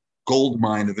in your gold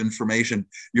mine of information.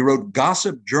 You wrote,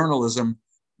 gossip journalism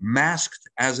masked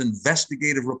as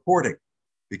investigative reporting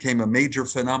became a major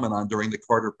phenomenon during the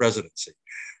Carter presidency.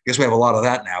 I guess we have a lot of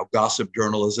that now, gossip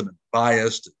journalism and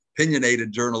biased,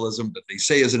 opinionated journalism that they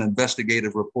say is an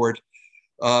investigative report.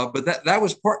 But that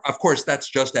was part, of course, that's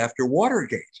just after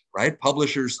Watergate, right?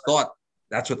 Publishers thought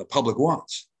that's what the public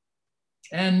wants.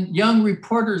 And young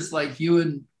reporters like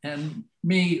you and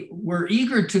me were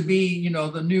eager to be,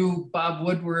 the new Bob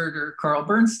Woodward or Carl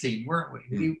Bernstein, weren't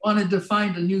we? We wanted to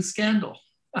find a new scandal.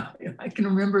 I can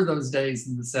remember those days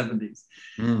in the 70s.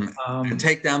 And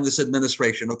take down this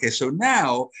administration. Okay, so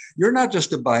now you're not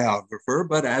just a biographer,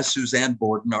 but as Suzanne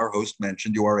Borden, our host,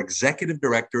 mentioned, you are executive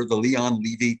director of the Leon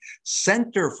Levy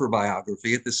Center for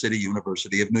Biography at the City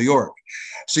University of New York.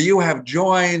 So you have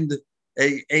joined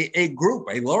a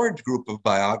large group of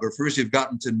biographers. You've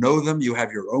gotten to know them. You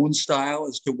have your own style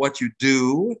as to what you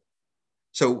do.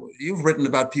 So you've written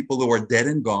about people who are dead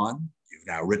and gone. You've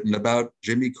now written about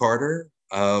Jimmy Carter.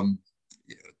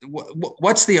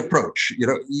 What's the approach?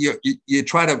 You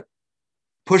try to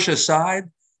push aside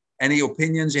any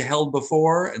opinions you held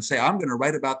before and say, I'm going to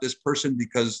write about this person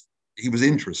because he was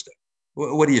interesting.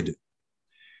 What do you do?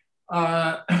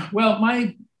 Well,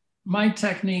 my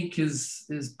technique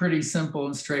is pretty simple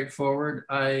and straightforward.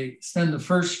 I spend the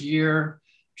first year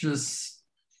just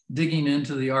digging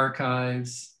into the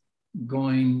archives,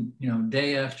 going,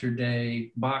 day after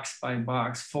day, box by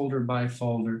box, folder by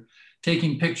folder,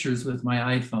 taking pictures with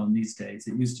my iPhone these days.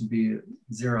 It used to be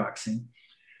Xeroxing.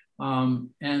 And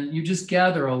you just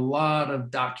gather a lot of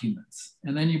documents.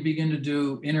 And then you begin to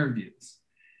do interviews.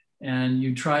 And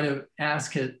you try to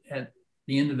ask it at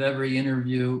the end of every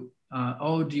interview,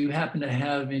 do you happen to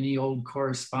have any old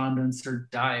correspondence or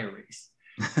diaries?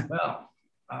 Well,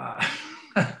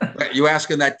 you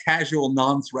ask in that casual,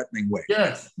 non-threatening way.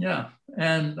 Yes, yeah.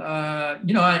 And,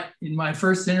 in my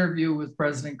first interview with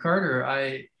President Carter,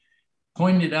 I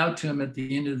pointed out to him at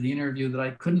the end of the interview that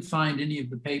I couldn't find any of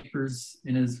the papers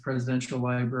in his presidential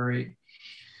library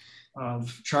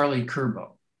of Charlie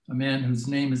Curbo, a man whose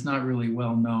name is not really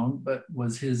well known, but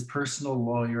was his personal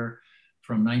lawyer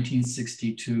from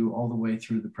 1962 all the way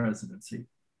through the presidency.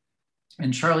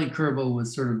 And Charlie Curbo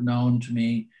was sort of known to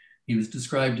me. He was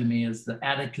described to me as the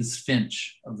Atticus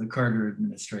Finch of the Carter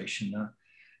administration.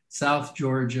 South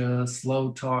Georgia,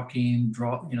 slow talking,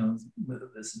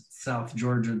 with this South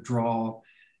Georgia drawl,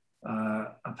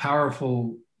 a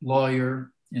powerful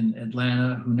lawyer in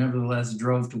Atlanta who nevertheless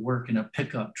drove to work in a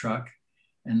pickup truck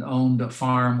and owned a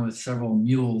farm with several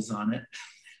mules on it,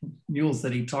 mules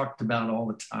that he talked about all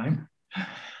the time.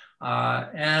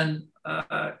 And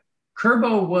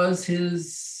Curbo was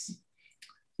his,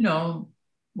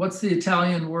 what's the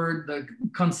Italian word? The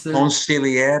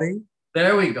consigliere.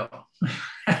 There we go.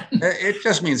 It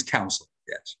just means counsel,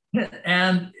 yes.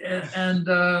 And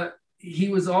he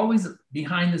was always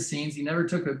behind the scenes. He never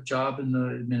took a job in the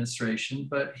administration,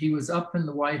 but he was up in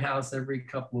the White House every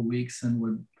couple of weeks and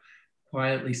would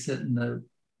quietly sit in the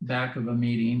back of a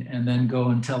meeting and then go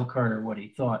and tell Carter what he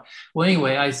thought. Well,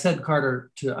 anyway, I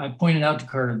pointed out to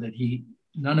Carter that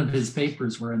none of his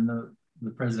papers were in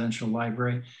the presidential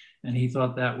library, and he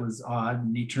thought that was odd.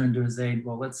 And he turned to his aide,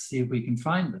 well, let's see if we can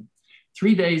find them.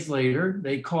 3 days later,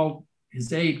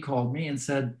 his aide called me and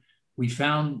said, we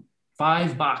found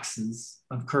 5 boxes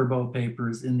of Kerbo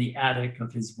papers in the attic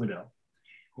of his widow.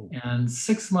 And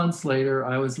 6 months later,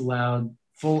 I was allowed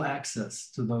full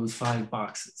access to those 5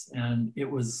 boxes. And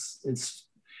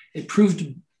it proved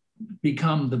to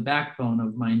become the backbone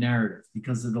of my narrative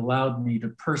because it allowed me to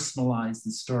personalize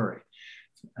the story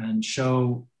and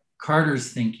show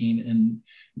Carter's thinking in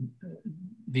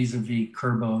vis-a-vis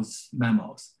Kerbo's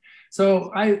memos.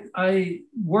 So I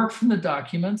work from the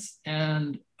documents,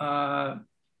 and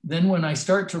then when I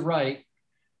start to write,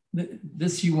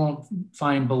 this you won't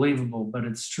find believable, but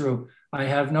it's true. I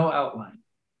have no outline.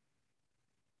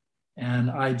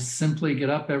 And I simply get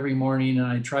up every morning and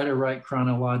I try to write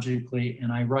chronologically,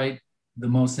 and I write the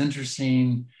most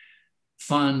interesting,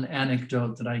 fun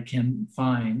anecdote that I can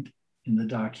find in the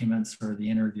documents or the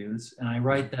interviews. And I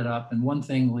write that up, and one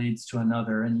thing leads to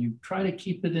another, and you try to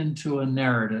keep it into a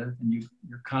narrative, and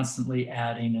you're constantly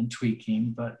adding and tweaking.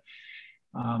 But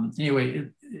anyway,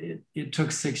 it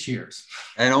took 6 years.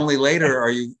 And only later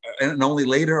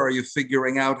are you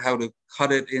figuring out how to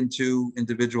cut it into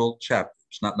individual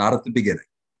chapters, not at the beginning.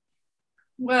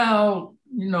 Well,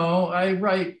 I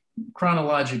write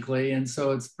chronologically, and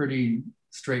so it's pretty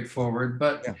straightforward.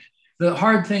 But yeah. The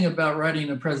hard thing about writing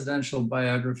a presidential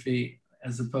biography,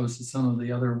 as opposed to some of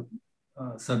the other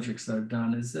subjects I've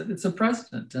done, is that it's a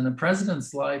president, and a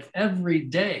president's life every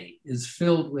day is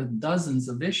filled with dozens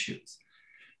of issues.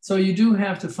 So you do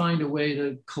have to find a way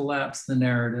to collapse the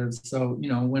narrative. So,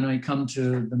 when I come to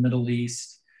the Middle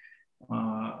East,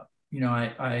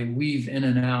 I weave in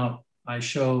and out. I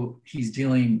show he's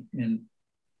dealing in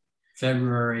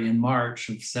February and March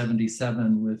of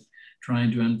 '77 with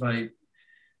trying to invite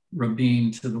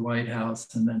Rabin to the White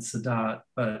House and then Sadat,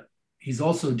 but he's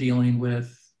also dealing with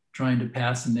trying to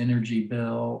pass an energy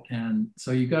bill. And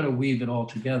so you got to weave it all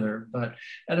together. But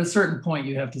at a certain point,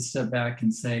 you have to step back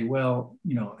and say, well,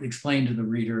 explain to the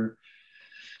reader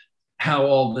how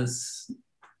all this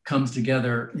comes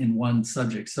together in one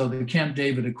subject. So the Camp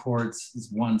David Accords is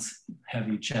one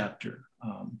heavy chapter.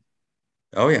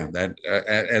 Oh yeah,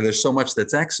 and there's so much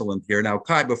that's excellent here. Now,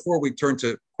 Kai, before we turn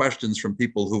to questions from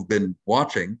people who've been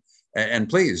watching, and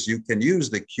please, you can use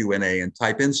the Q&A and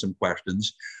type in some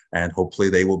questions, and hopefully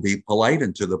they will be polite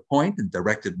and to the point and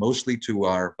directed mostly to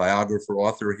our biographer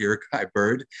author here, Kai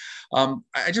Bird.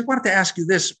 I just wanted to ask you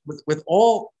this: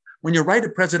 when you write a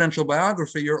presidential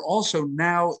biography, you're also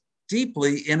now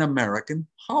deeply in American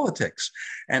politics,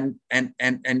 and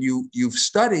you've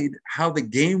studied how the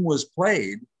game was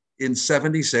played in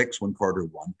 '76 when Carter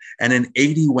won, and in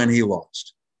 '80 when he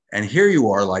lost. And here you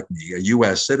are, like me, a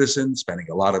US citizen, spending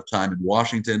a lot of time in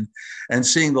Washington and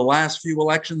seeing the last few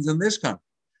elections in this country.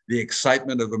 The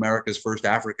excitement of America's first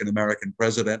African-American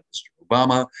president, Mr.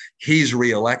 Obama, he's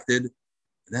reelected.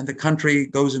 And then the country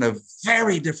goes in a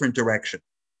very different direction,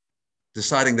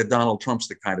 deciding that Donald Trump's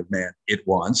the kind of man it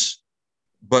wants.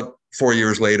 But 4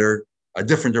 years later, a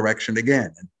different direction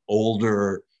again, and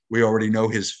older, we already know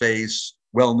his face,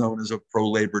 well known as a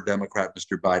pro-labor Democrat,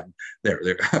 Mr. Biden. There.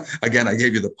 Again, I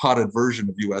gave you the potted version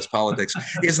of U.S. politics.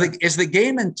 Is the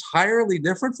game entirely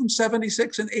different from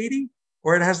 '76 and '80,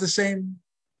 or it has the same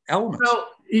elements? Well,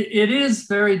 it is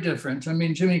very different. I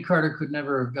mean, Jimmy Carter could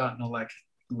never have gotten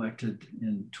elected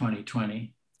in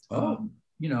 2020.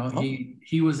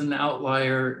 He was an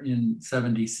outlier in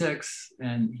 '76,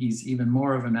 and he's even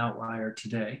more of an outlier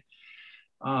today.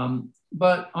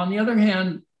 But on the other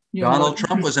hand, Donald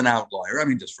Trump was an outlier. I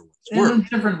mean, just for what it's worth. In a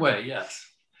different way, yes.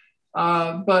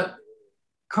 But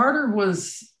Carter was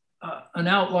an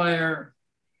outlier,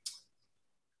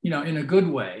 in a good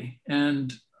way.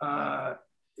 And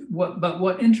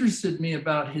what interested me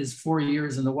about his 4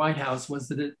 years in the White House was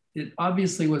that it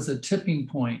obviously was a tipping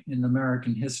point in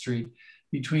American history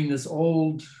between this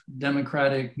old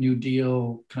Democratic New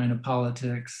Deal kind of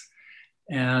politics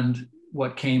and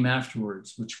what came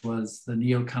afterwards, which was the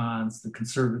neocons, the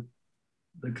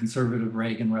conservative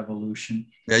Reagan Revolution.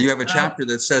 Yeah, you have a chapter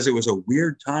that says it was a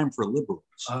weird time for liberals.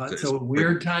 It's a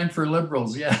weird time for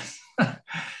liberals, yes.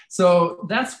 So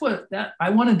that's that I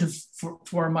wanted to,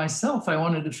 for myself, I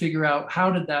wanted to figure out,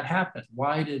 how did that happen?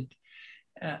 Why did,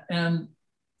 and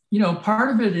part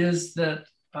of it is that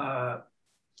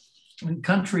the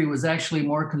country was actually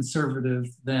more conservative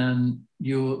than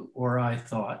you or I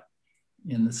thought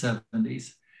in the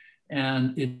 70s.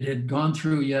 And it had gone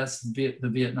through, yes, the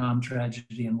Vietnam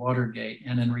tragedy and Watergate.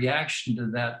 And in reaction to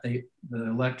that, the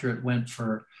electorate went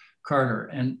for Carter.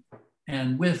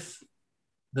 And with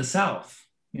the South,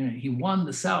 he won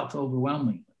the South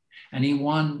overwhelmingly. And he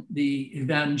won the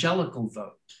evangelical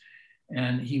vote.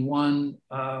 And he won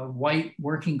white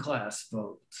working class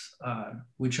votes,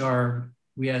 which are,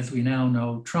 as we now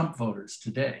know, Trump voters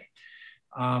today.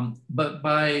 But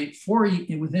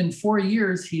within 4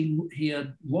 years, he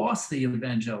had lost the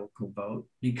evangelical vote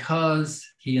because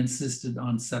he insisted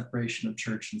on separation of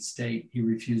church and state. He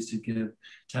refused to give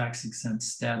tax-exempt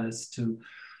status to,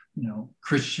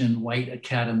 Christian white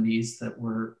academies that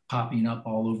were popping up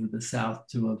all over the South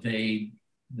to evade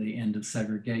the end of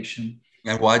segregation.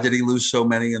 And why did he lose so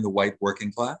many in the white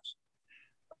working class?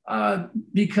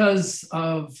 Because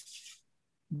of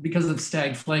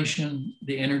stagflation,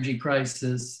 the energy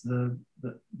crisis, the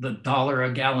dollar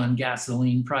a gallon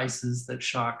gasoline prices that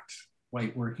shocked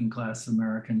white working class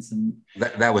Americans, and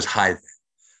that was high.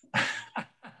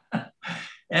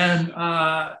 And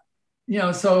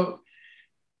so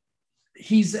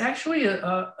he's actually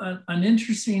an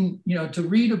interesting, to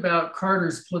read about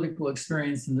Carter's political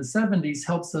experience in the 70s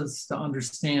helps us to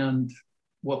understand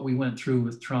what we went through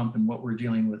with Trump and what we're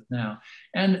dealing with now.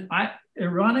 And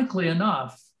ironically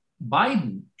enough,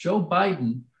 Joe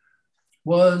Biden,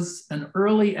 was an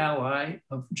early ally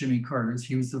of Jimmy Carter's.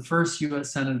 He was the first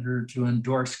US Senator to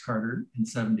endorse Carter in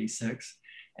 76.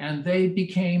 And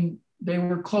they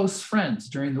were close friends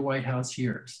during the White House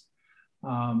years.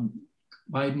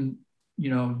 Biden,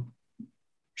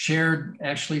 shared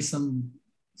actually some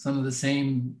of the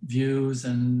same views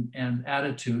and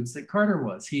attitudes that Carter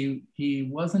was. He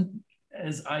wasn't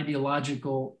as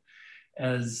ideological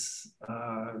as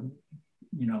the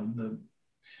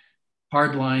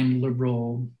hardline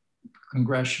liberal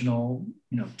congressional,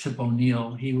 Tip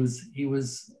O'Neill.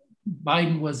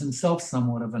 Biden was himself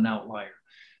somewhat of an outlier.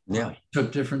 Yeah, he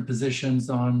took different positions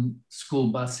on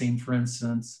school busing, for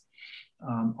instance,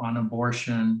 on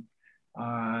abortion,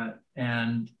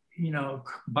 and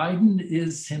Biden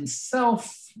is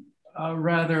himself a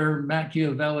rather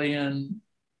Machiavellian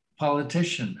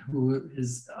politician who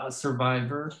is a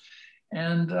survivor.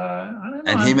 And I don't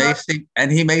know.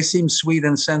 He may seem sweet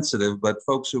and sensitive, but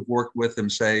folks who've worked with him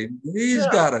say he's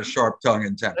got a sharp tongue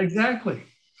and temper. Exactly.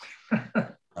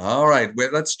 All right,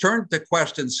 let's turn to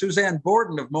questions. Suzanne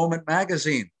Borden of Moment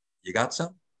Magazine, you got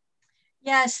some?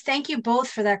 Yes, thank you both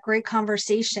for that great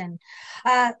conversation.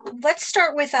 Let's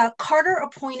start with Carter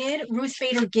appointed Ruth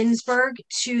Bader Ginsburg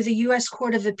to the U.S.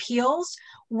 Court of Appeals.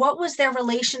 What was their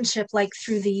relationship like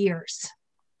through the years?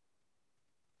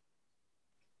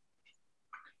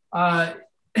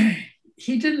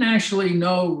 He didn't actually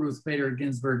know Ruth Bader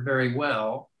Ginsburg very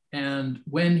well. And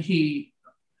when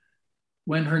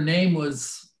her name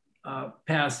was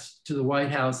passed to the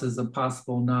White House as a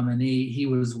possible nominee, he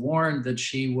was warned that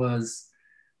she was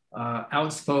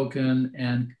outspoken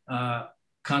and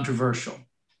controversial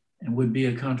and would be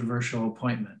a controversial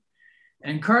appointment.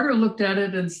 And Carter looked at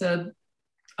it and said,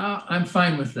 I'm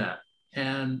fine with that.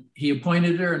 And he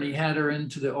appointed her and he had her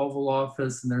into the Oval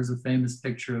Office, and there's a famous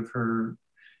picture of her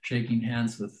shaking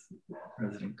hands with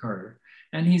President Carter.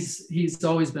 And he's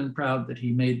always been proud that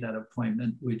he made that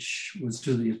appointment, which was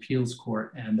to the appeals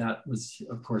court. And that was,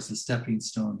 of course, a stepping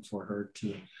stone for her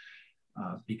to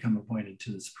become appointed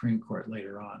to the Supreme Court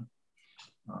later on.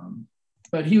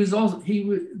 But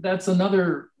that's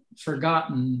another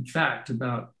forgotten fact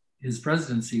about his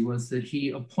presidency, was that he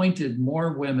appointed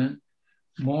more women,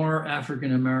 more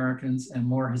African Americans, and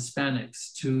more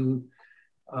Hispanics to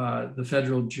the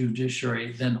federal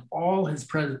judiciary than all his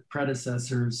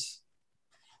predecessors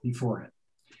before him.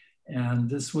 And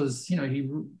this was, it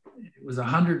was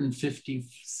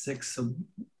 156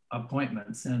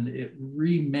 appointments, and it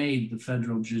remade the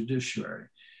federal judiciary.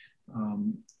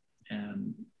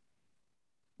 And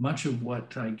much of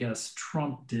what I guess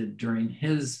Trump did during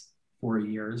his 4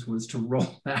 years was to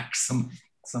roll back some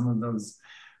of those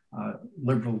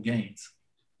liberal gains.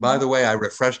 By the way, I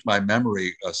refreshed my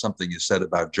memory, something you said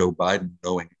about Joe Biden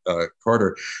knowing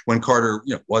Carter. When Carter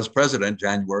was president,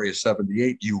 January of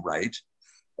 78, you write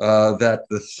that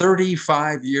the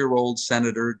 35-year-old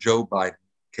Senator Joe Biden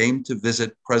came to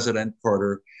visit President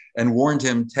Carter and warned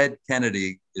him Ted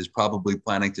Kennedy is probably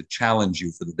planning to challenge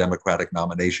you for the Democratic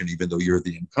nomination, even though you're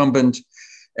the incumbent.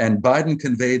 And Biden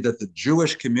conveyed that the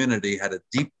Jewish community had a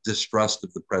deep distrust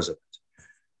of the president.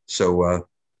 So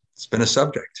it's been a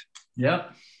subject. Yeah.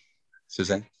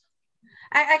 Suzanne?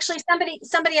 Actually,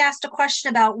 somebody asked a question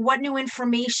about what new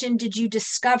information did you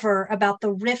discover about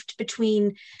the rift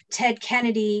between Ted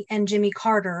Kennedy and Jimmy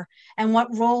Carter, and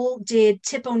what role did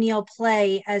Tip O'Neill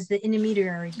play as the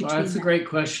intermediary between That's them? a great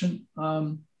question.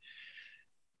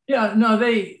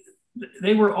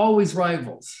 They were always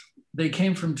rivals. They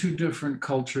came from two different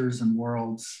cultures and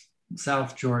worlds,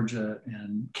 South Georgia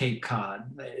and Cape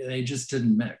Cod. They just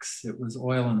didn't mix. It was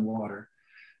oil and water.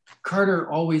 Carter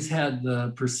always had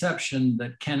the perception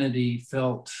that Kennedy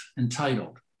felt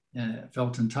entitled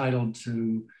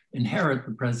to inherit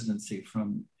the presidency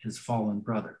from his fallen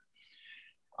brother.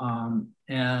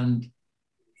 And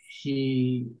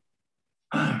he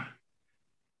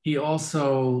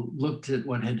also looked at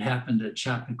what had happened at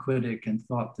Chappaquiddick and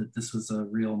thought that this was a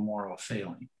real moral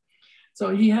failing.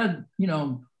 So he had,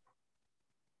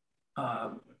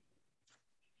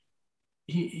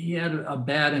 he had a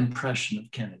bad impression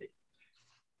of Kennedy.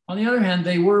 On the other hand,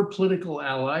 they were political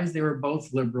allies. They were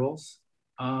both liberals.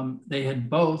 They had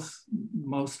both,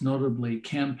 most notably,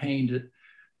 campaigned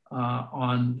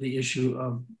on the issue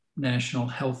of national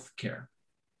health care.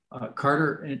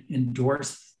 Carter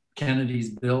endorsed Kennedy's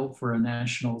bill for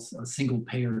a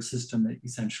single-payer system,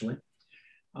 essentially,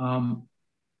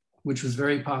 which was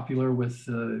very popular with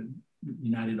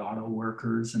United Auto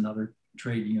Workers and other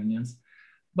trade unions.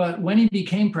 But when he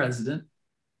became president,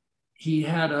 he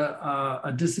had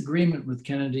a disagreement with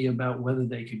Kennedy about whether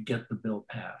they could get the bill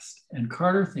passed. And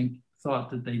Carter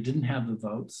thought that they didn't have the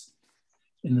votes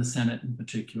in the Senate in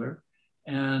particular.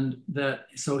 And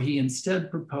so he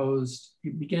instead he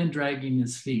began dragging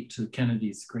his feet, to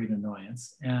Kennedy's great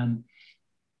annoyance. And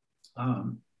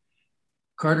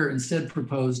Carter instead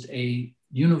proposed a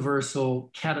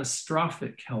universal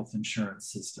catastrophic health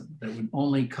insurance system that would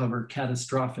only cover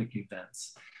catastrophic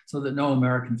events, so that no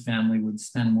American family would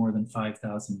spend more than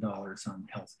 $5,000 on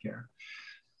health care.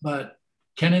 But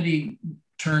Kennedy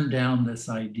turned down this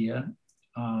idea.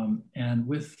 And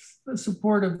with the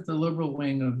support of the liberal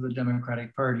wing of the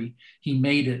Democratic Party, he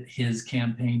made it his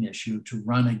campaign issue to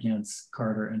run against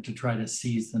Carter and to try to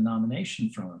seize the nomination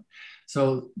from him.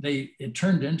 So it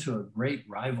turned into a great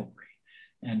rivalry.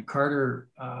 And Carter,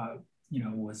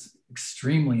 was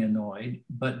extremely annoyed,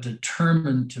 but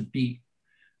determined to beat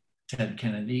Ted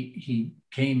Kennedy. He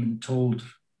came and told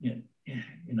in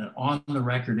an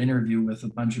on-the-record interview with a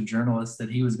bunch of journalists that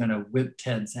he was going to whip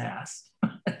Ted's ass.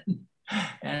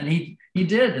 And he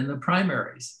did in the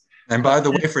primaries. And by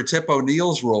the way, for Tip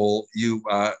O'Neill's role, you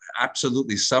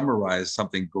absolutely summarized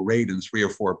something great in 3 or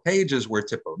 4 pages, where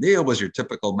Tip O'Neill was your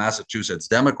typical Massachusetts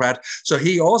Democrat. So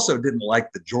he also didn't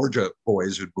like the Georgia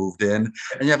boys who'd moved in.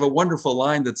 And you have a wonderful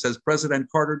line that says, President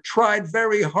Carter tried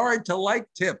very hard to like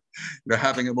Tip,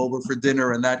 having him over for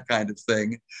dinner and that kind of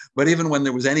thing. But even when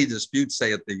there was any dispute,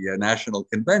 say at the National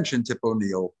Convention, Tip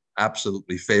O'Neill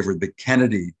absolutely favored the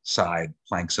Kennedy side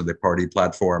planks of the party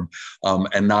platform,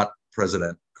 and not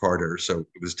President Carter. So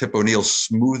it was Tip O'Neill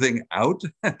smoothing out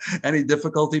any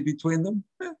difficulty between them.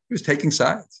 He was taking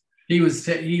sides. He was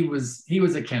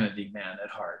a Kennedy man at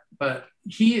heart, but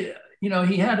he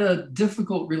had a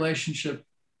difficult relationship.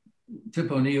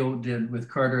 Tip O'Neill did with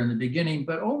Carter in the beginning,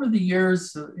 but over the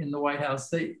years in the White House,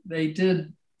 they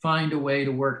did find a way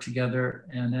to work together.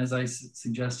 And as I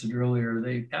suggested earlier,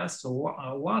 they passed a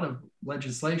lot of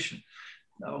legislation.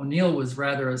 O'Neill was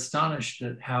rather astonished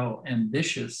at how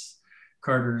ambitious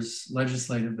Carter's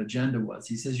legislative agenda was.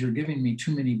 He says, "You're giving me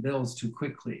too many bills too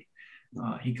quickly."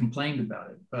 He complained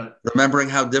about it. But remembering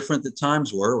how different the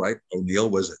times were, right? O'Neill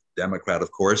was a Democrat,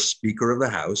 of course, Speaker of the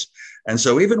House. And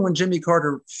so even when Jimmy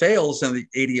Carter fails in the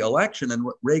 80 election and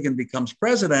Reagan becomes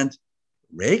president,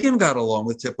 Reagan got along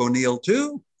with Tip O'Neill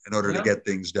too, in order to get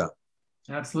things done.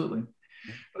 Absolutely.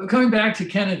 But coming back to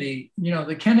Kennedy,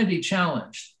 the Kennedy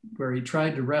challenge, where he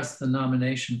tried to wrest the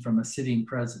nomination from a sitting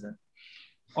president,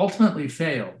 ultimately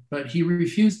failed, but he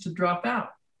refused to drop out.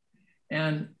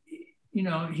 And,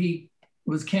 he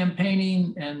was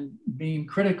campaigning and being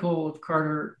critical of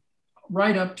Carter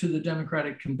right up to the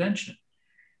Democratic Convention.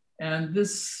 And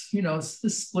this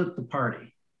split the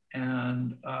party,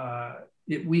 and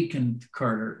it weakened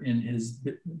Carter in his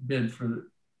bid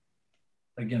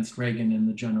against Reagan in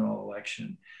the general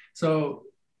election. So,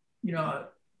 several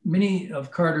of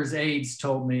Carter's aides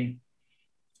told me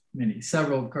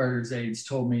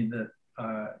that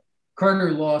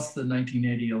Carter lost the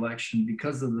 1980 election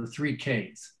because of the 3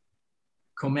 Ks: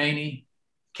 Khomeini,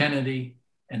 Kennedy,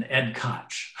 and Ed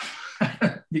Koch.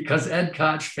 Because Ed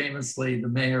Koch, famously the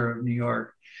mayor of New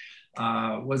York,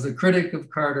 was a critic of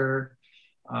Carter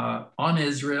on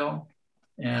Israel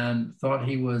and thought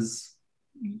he was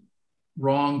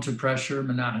wrong to pressure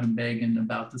Menachem Begin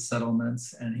about the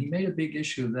settlements. And he made a big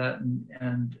issue of that.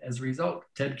 And as a result,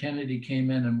 Ted Kennedy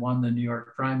came in and won the New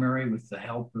York primary with the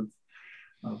help of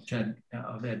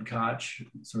Ed Koch,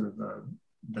 sort of a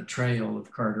betrayal of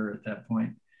Carter at that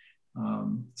point.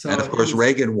 And of course,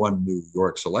 Reagan won New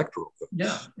York's electoral vote.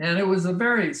 Yeah, and it was a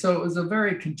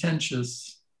very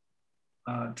contentious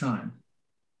time.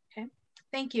 Okay.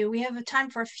 Thank you. We have time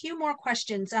for a few more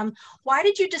questions. Why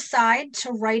did you decide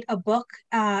to write a book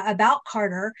about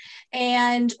Carter?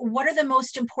 And what are the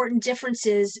most important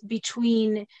differences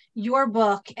between your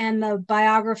book and the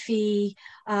biography,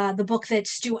 the book that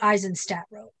Stu Eisenstadt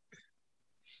wrote?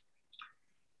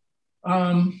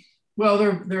 Well,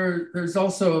 there's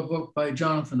also a book by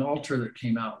Jonathan Alter that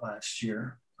came out last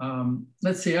year.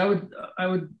 Let's see, I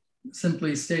would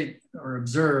simply state or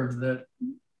observe that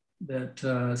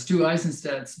Stu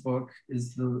Eisenstadt's book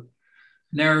is the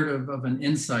narrative of an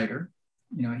insider.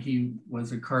 You know, he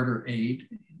was a Carter aide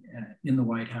in the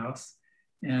White House,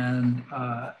 and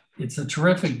it's a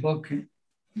terrific book,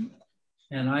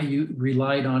 and I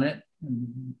relied on it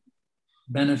and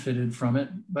benefited from it,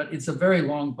 but it's a very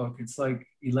long book. It's like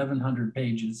 1,100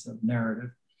 pages of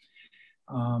narrative.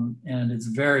 And it's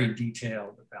very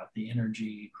detailed about the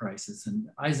energy crisis. And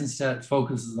Eisenstadt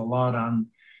focuses a lot on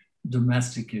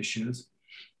domestic issues.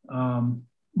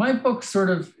 My book sort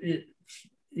of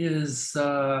is,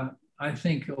 I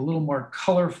think, a little more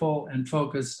colorful and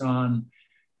focused on,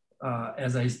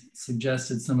 as I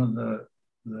suggested, some of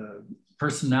the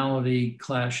personality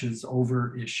clashes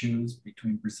over issues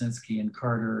between Brzezinski and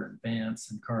Carter, and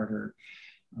Vance and Carter,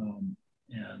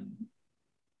 and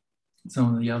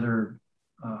some of the other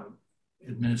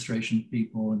administration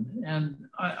people. And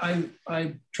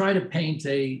I try to paint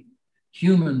a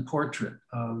human portrait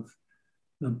of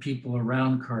the people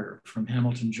around Carter, from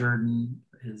Hamilton Jordan,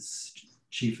 his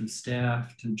chief of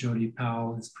staff, to Jody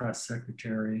Powell, his press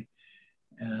secretary.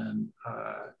 And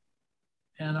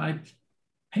I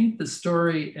paint the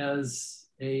story as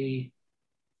a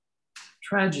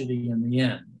tragedy in the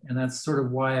end. And that's sort of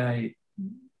why I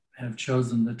have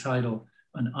chosen the title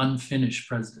An Unfinished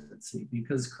Presidency,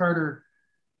 because Carter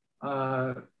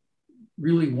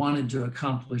really wanted to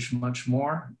accomplish much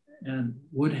more and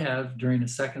would have during a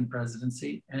second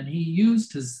presidency. And he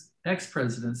used his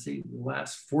ex-presidency, the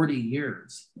last 40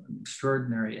 years, an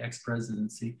extraordinary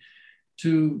ex-presidency,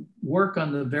 to work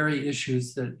on the very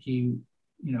issues that he,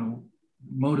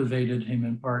 motivated him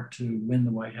in part to win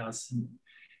the White House in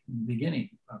the beginning,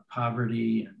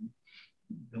 poverty and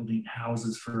building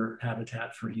houses for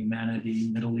Habitat for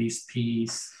Humanity, Middle East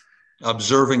peace.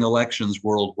 Observing elections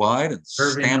worldwide and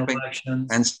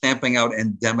stamping out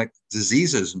endemic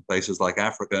diseases in places like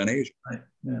Africa and Asia. Right,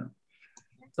 yeah.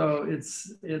 So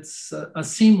it's a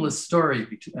seamless story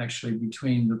actually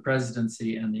between the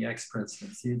presidency and the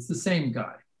ex-presidency. It's the same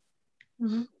guy.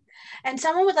 Mm-hmm. And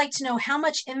someone would like to know how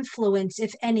much influence,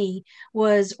 if any,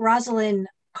 was Rosalind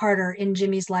Carter in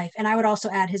Jimmy's life? And I would also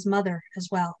add his mother as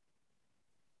well.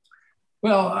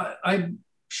 Well,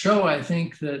 I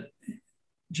think that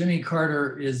Jimmy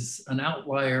Carter is an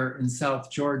outlier in South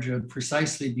Georgia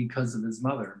precisely because of his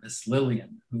mother, Miss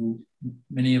Lillian, who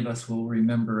many of us will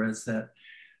remember as that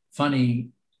funny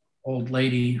old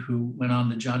lady who went on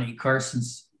the Johnny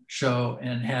Carson's show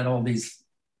and had all these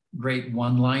great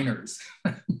one-liners.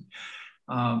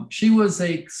 She was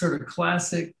a sort of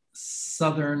classic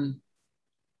Southern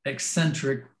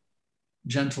eccentric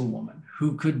gentlewoman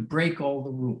who could break all the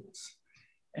rules.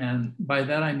 And by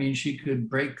that, I mean, she could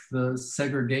break the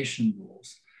segregation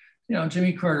rules.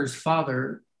 Jimmy Carter's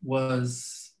father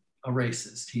was a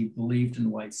racist. He believed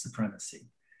in white supremacy.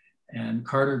 And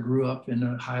Carter grew up in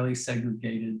a highly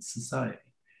segregated society.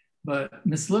 But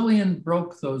Miss Lillian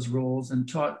broke those rules and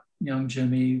taught young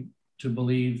Jimmy to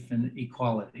believe in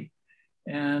equality.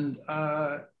 And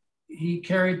he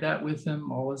carried that with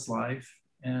him all his life.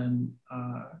 And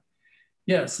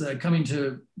coming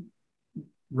to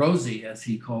Rosie, as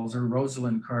he calls her,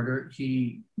 Rosalind Carter,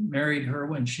 he married her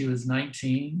when she was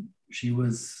 19. She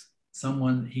was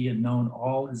someone he had known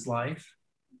all his life.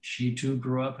 She too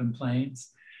grew up in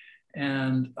Plains.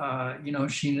 And,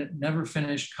 she never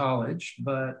finished college,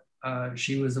 but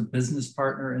she was a business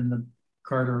partner in the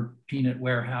Carter Peanut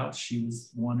Warehouse. She was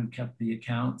the one who kept the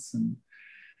accounts and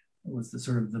was the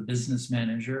sort of the business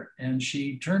manager. And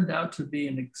she turned out to be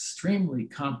an extremely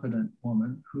competent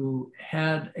woman who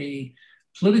had a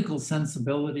political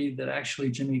sensibility that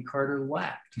actually Jimmy Carter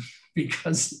lacked,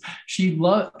 because she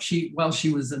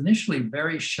was initially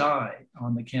very shy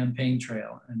on the campaign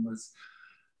trail and was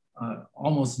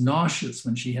almost nauseous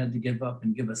when she had to give up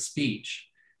and give a speech.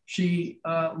 She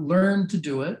learned to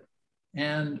do it.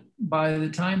 And by the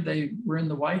time they were in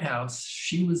the White House,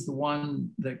 she was the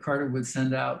one that Carter would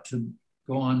send out to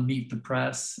go on Meet the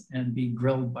Press and be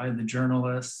grilled by the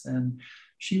journalists. And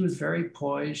she was very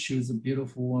poised. She was a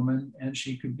beautiful woman, and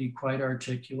she could be quite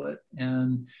articulate.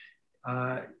 And,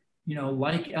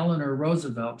 like Eleanor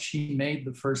Roosevelt, she made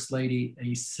the First Lady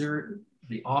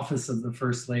the office of the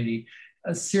First Lady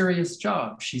a serious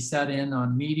job. She sat in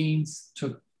on meetings,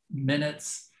 took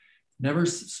minutes, never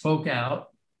spoke out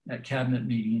at cabinet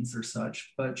meetings or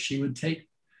such, but she would take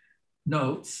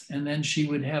notes, and then she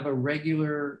would have a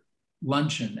regular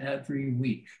luncheon every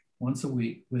week, once a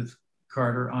week, with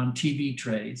Carter on TV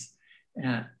trays.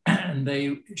 And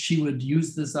she would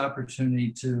use this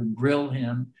opportunity to grill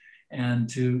him and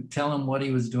to tell him what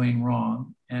he was doing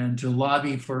wrong and to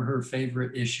lobby for her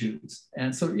favorite issues.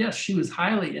 And so, yes, she was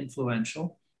highly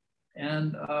influential.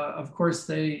 And of course,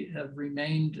 they have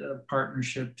remained a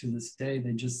partnership to this day.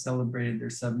 They just celebrated their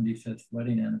 75th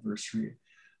wedding anniversary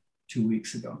 2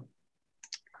 weeks ago.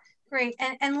 Great.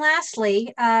 And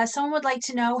lastly, someone would like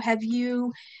to know, have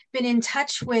you been in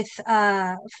touch with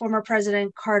former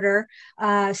President Carter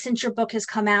since your book has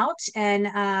come out, and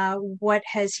what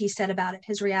has he said about it,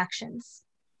 his reactions?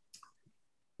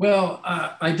 Well,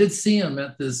 I did see him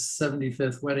at this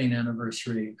 75th wedding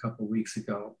anniversary a couple of weeks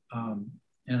ago.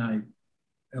 And I,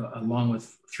 along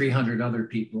with 300 other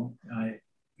people, I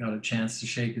got a chance to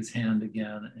shake his hand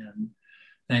again and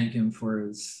thank him for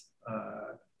his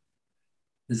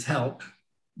help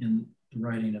in the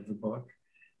writing of the book.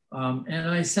 And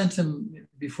I sent him,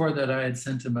 before that, I had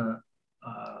sent him a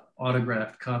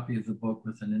autographed copy of the book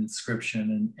with an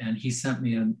inscription, and he sent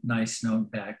me a nice note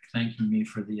back thanking me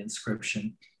for the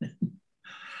inscription.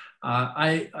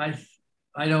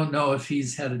 I don't know if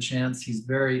he's had a chance. He's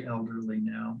very elderly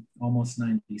now, almost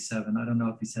 97. I don't know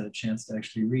if he's had a chance to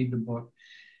actually read the book.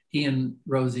 He and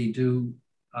Rosie do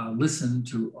listen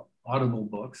to Audible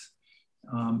books.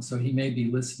 So he may be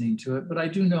listening to it, but I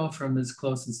do know from his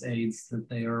closest aides that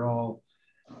they are all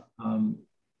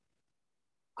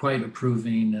quite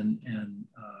approving and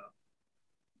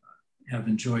have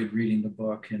enjoyed reading the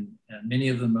book. And many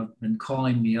of them have been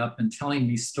calling me up and telling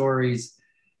me stories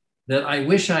that I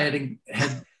wish I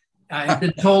had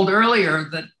been told earlier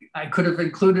that I could have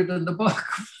included in the book.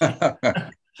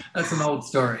 That's an old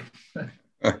story.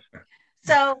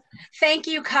 So thank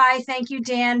you, Kai. Thank you,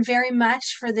 Dan, very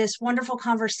much for this wonderful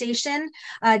conversation.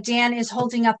 Dan is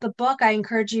holding up the book. I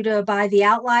encourage you to buy The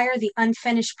Outlier, The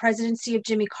Unfinished Presidency of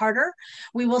Jimmy Carter.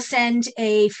 We will send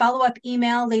a follow-up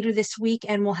email later this week,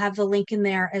 and we'll have the link in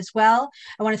there as well.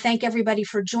 I want to thank everybody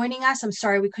for joining us. I'm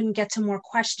sorry we couldn't get to more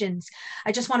questions.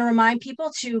 I just want to remind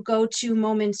people to go to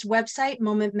Moment's website,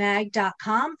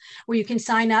 momentmag.com, where you can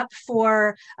sign up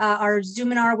for our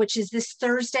Zoominar, which is this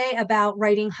Thursday, about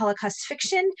writing Holocaust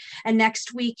fiction, and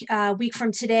next week, week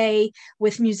from today,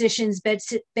 with musicians Ben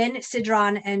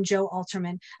Sidron and Joe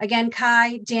Alterman. Again,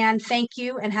 Kai, Dan, thank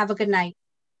you, and have a good night.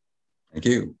 Thank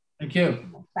you. Thank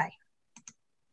you.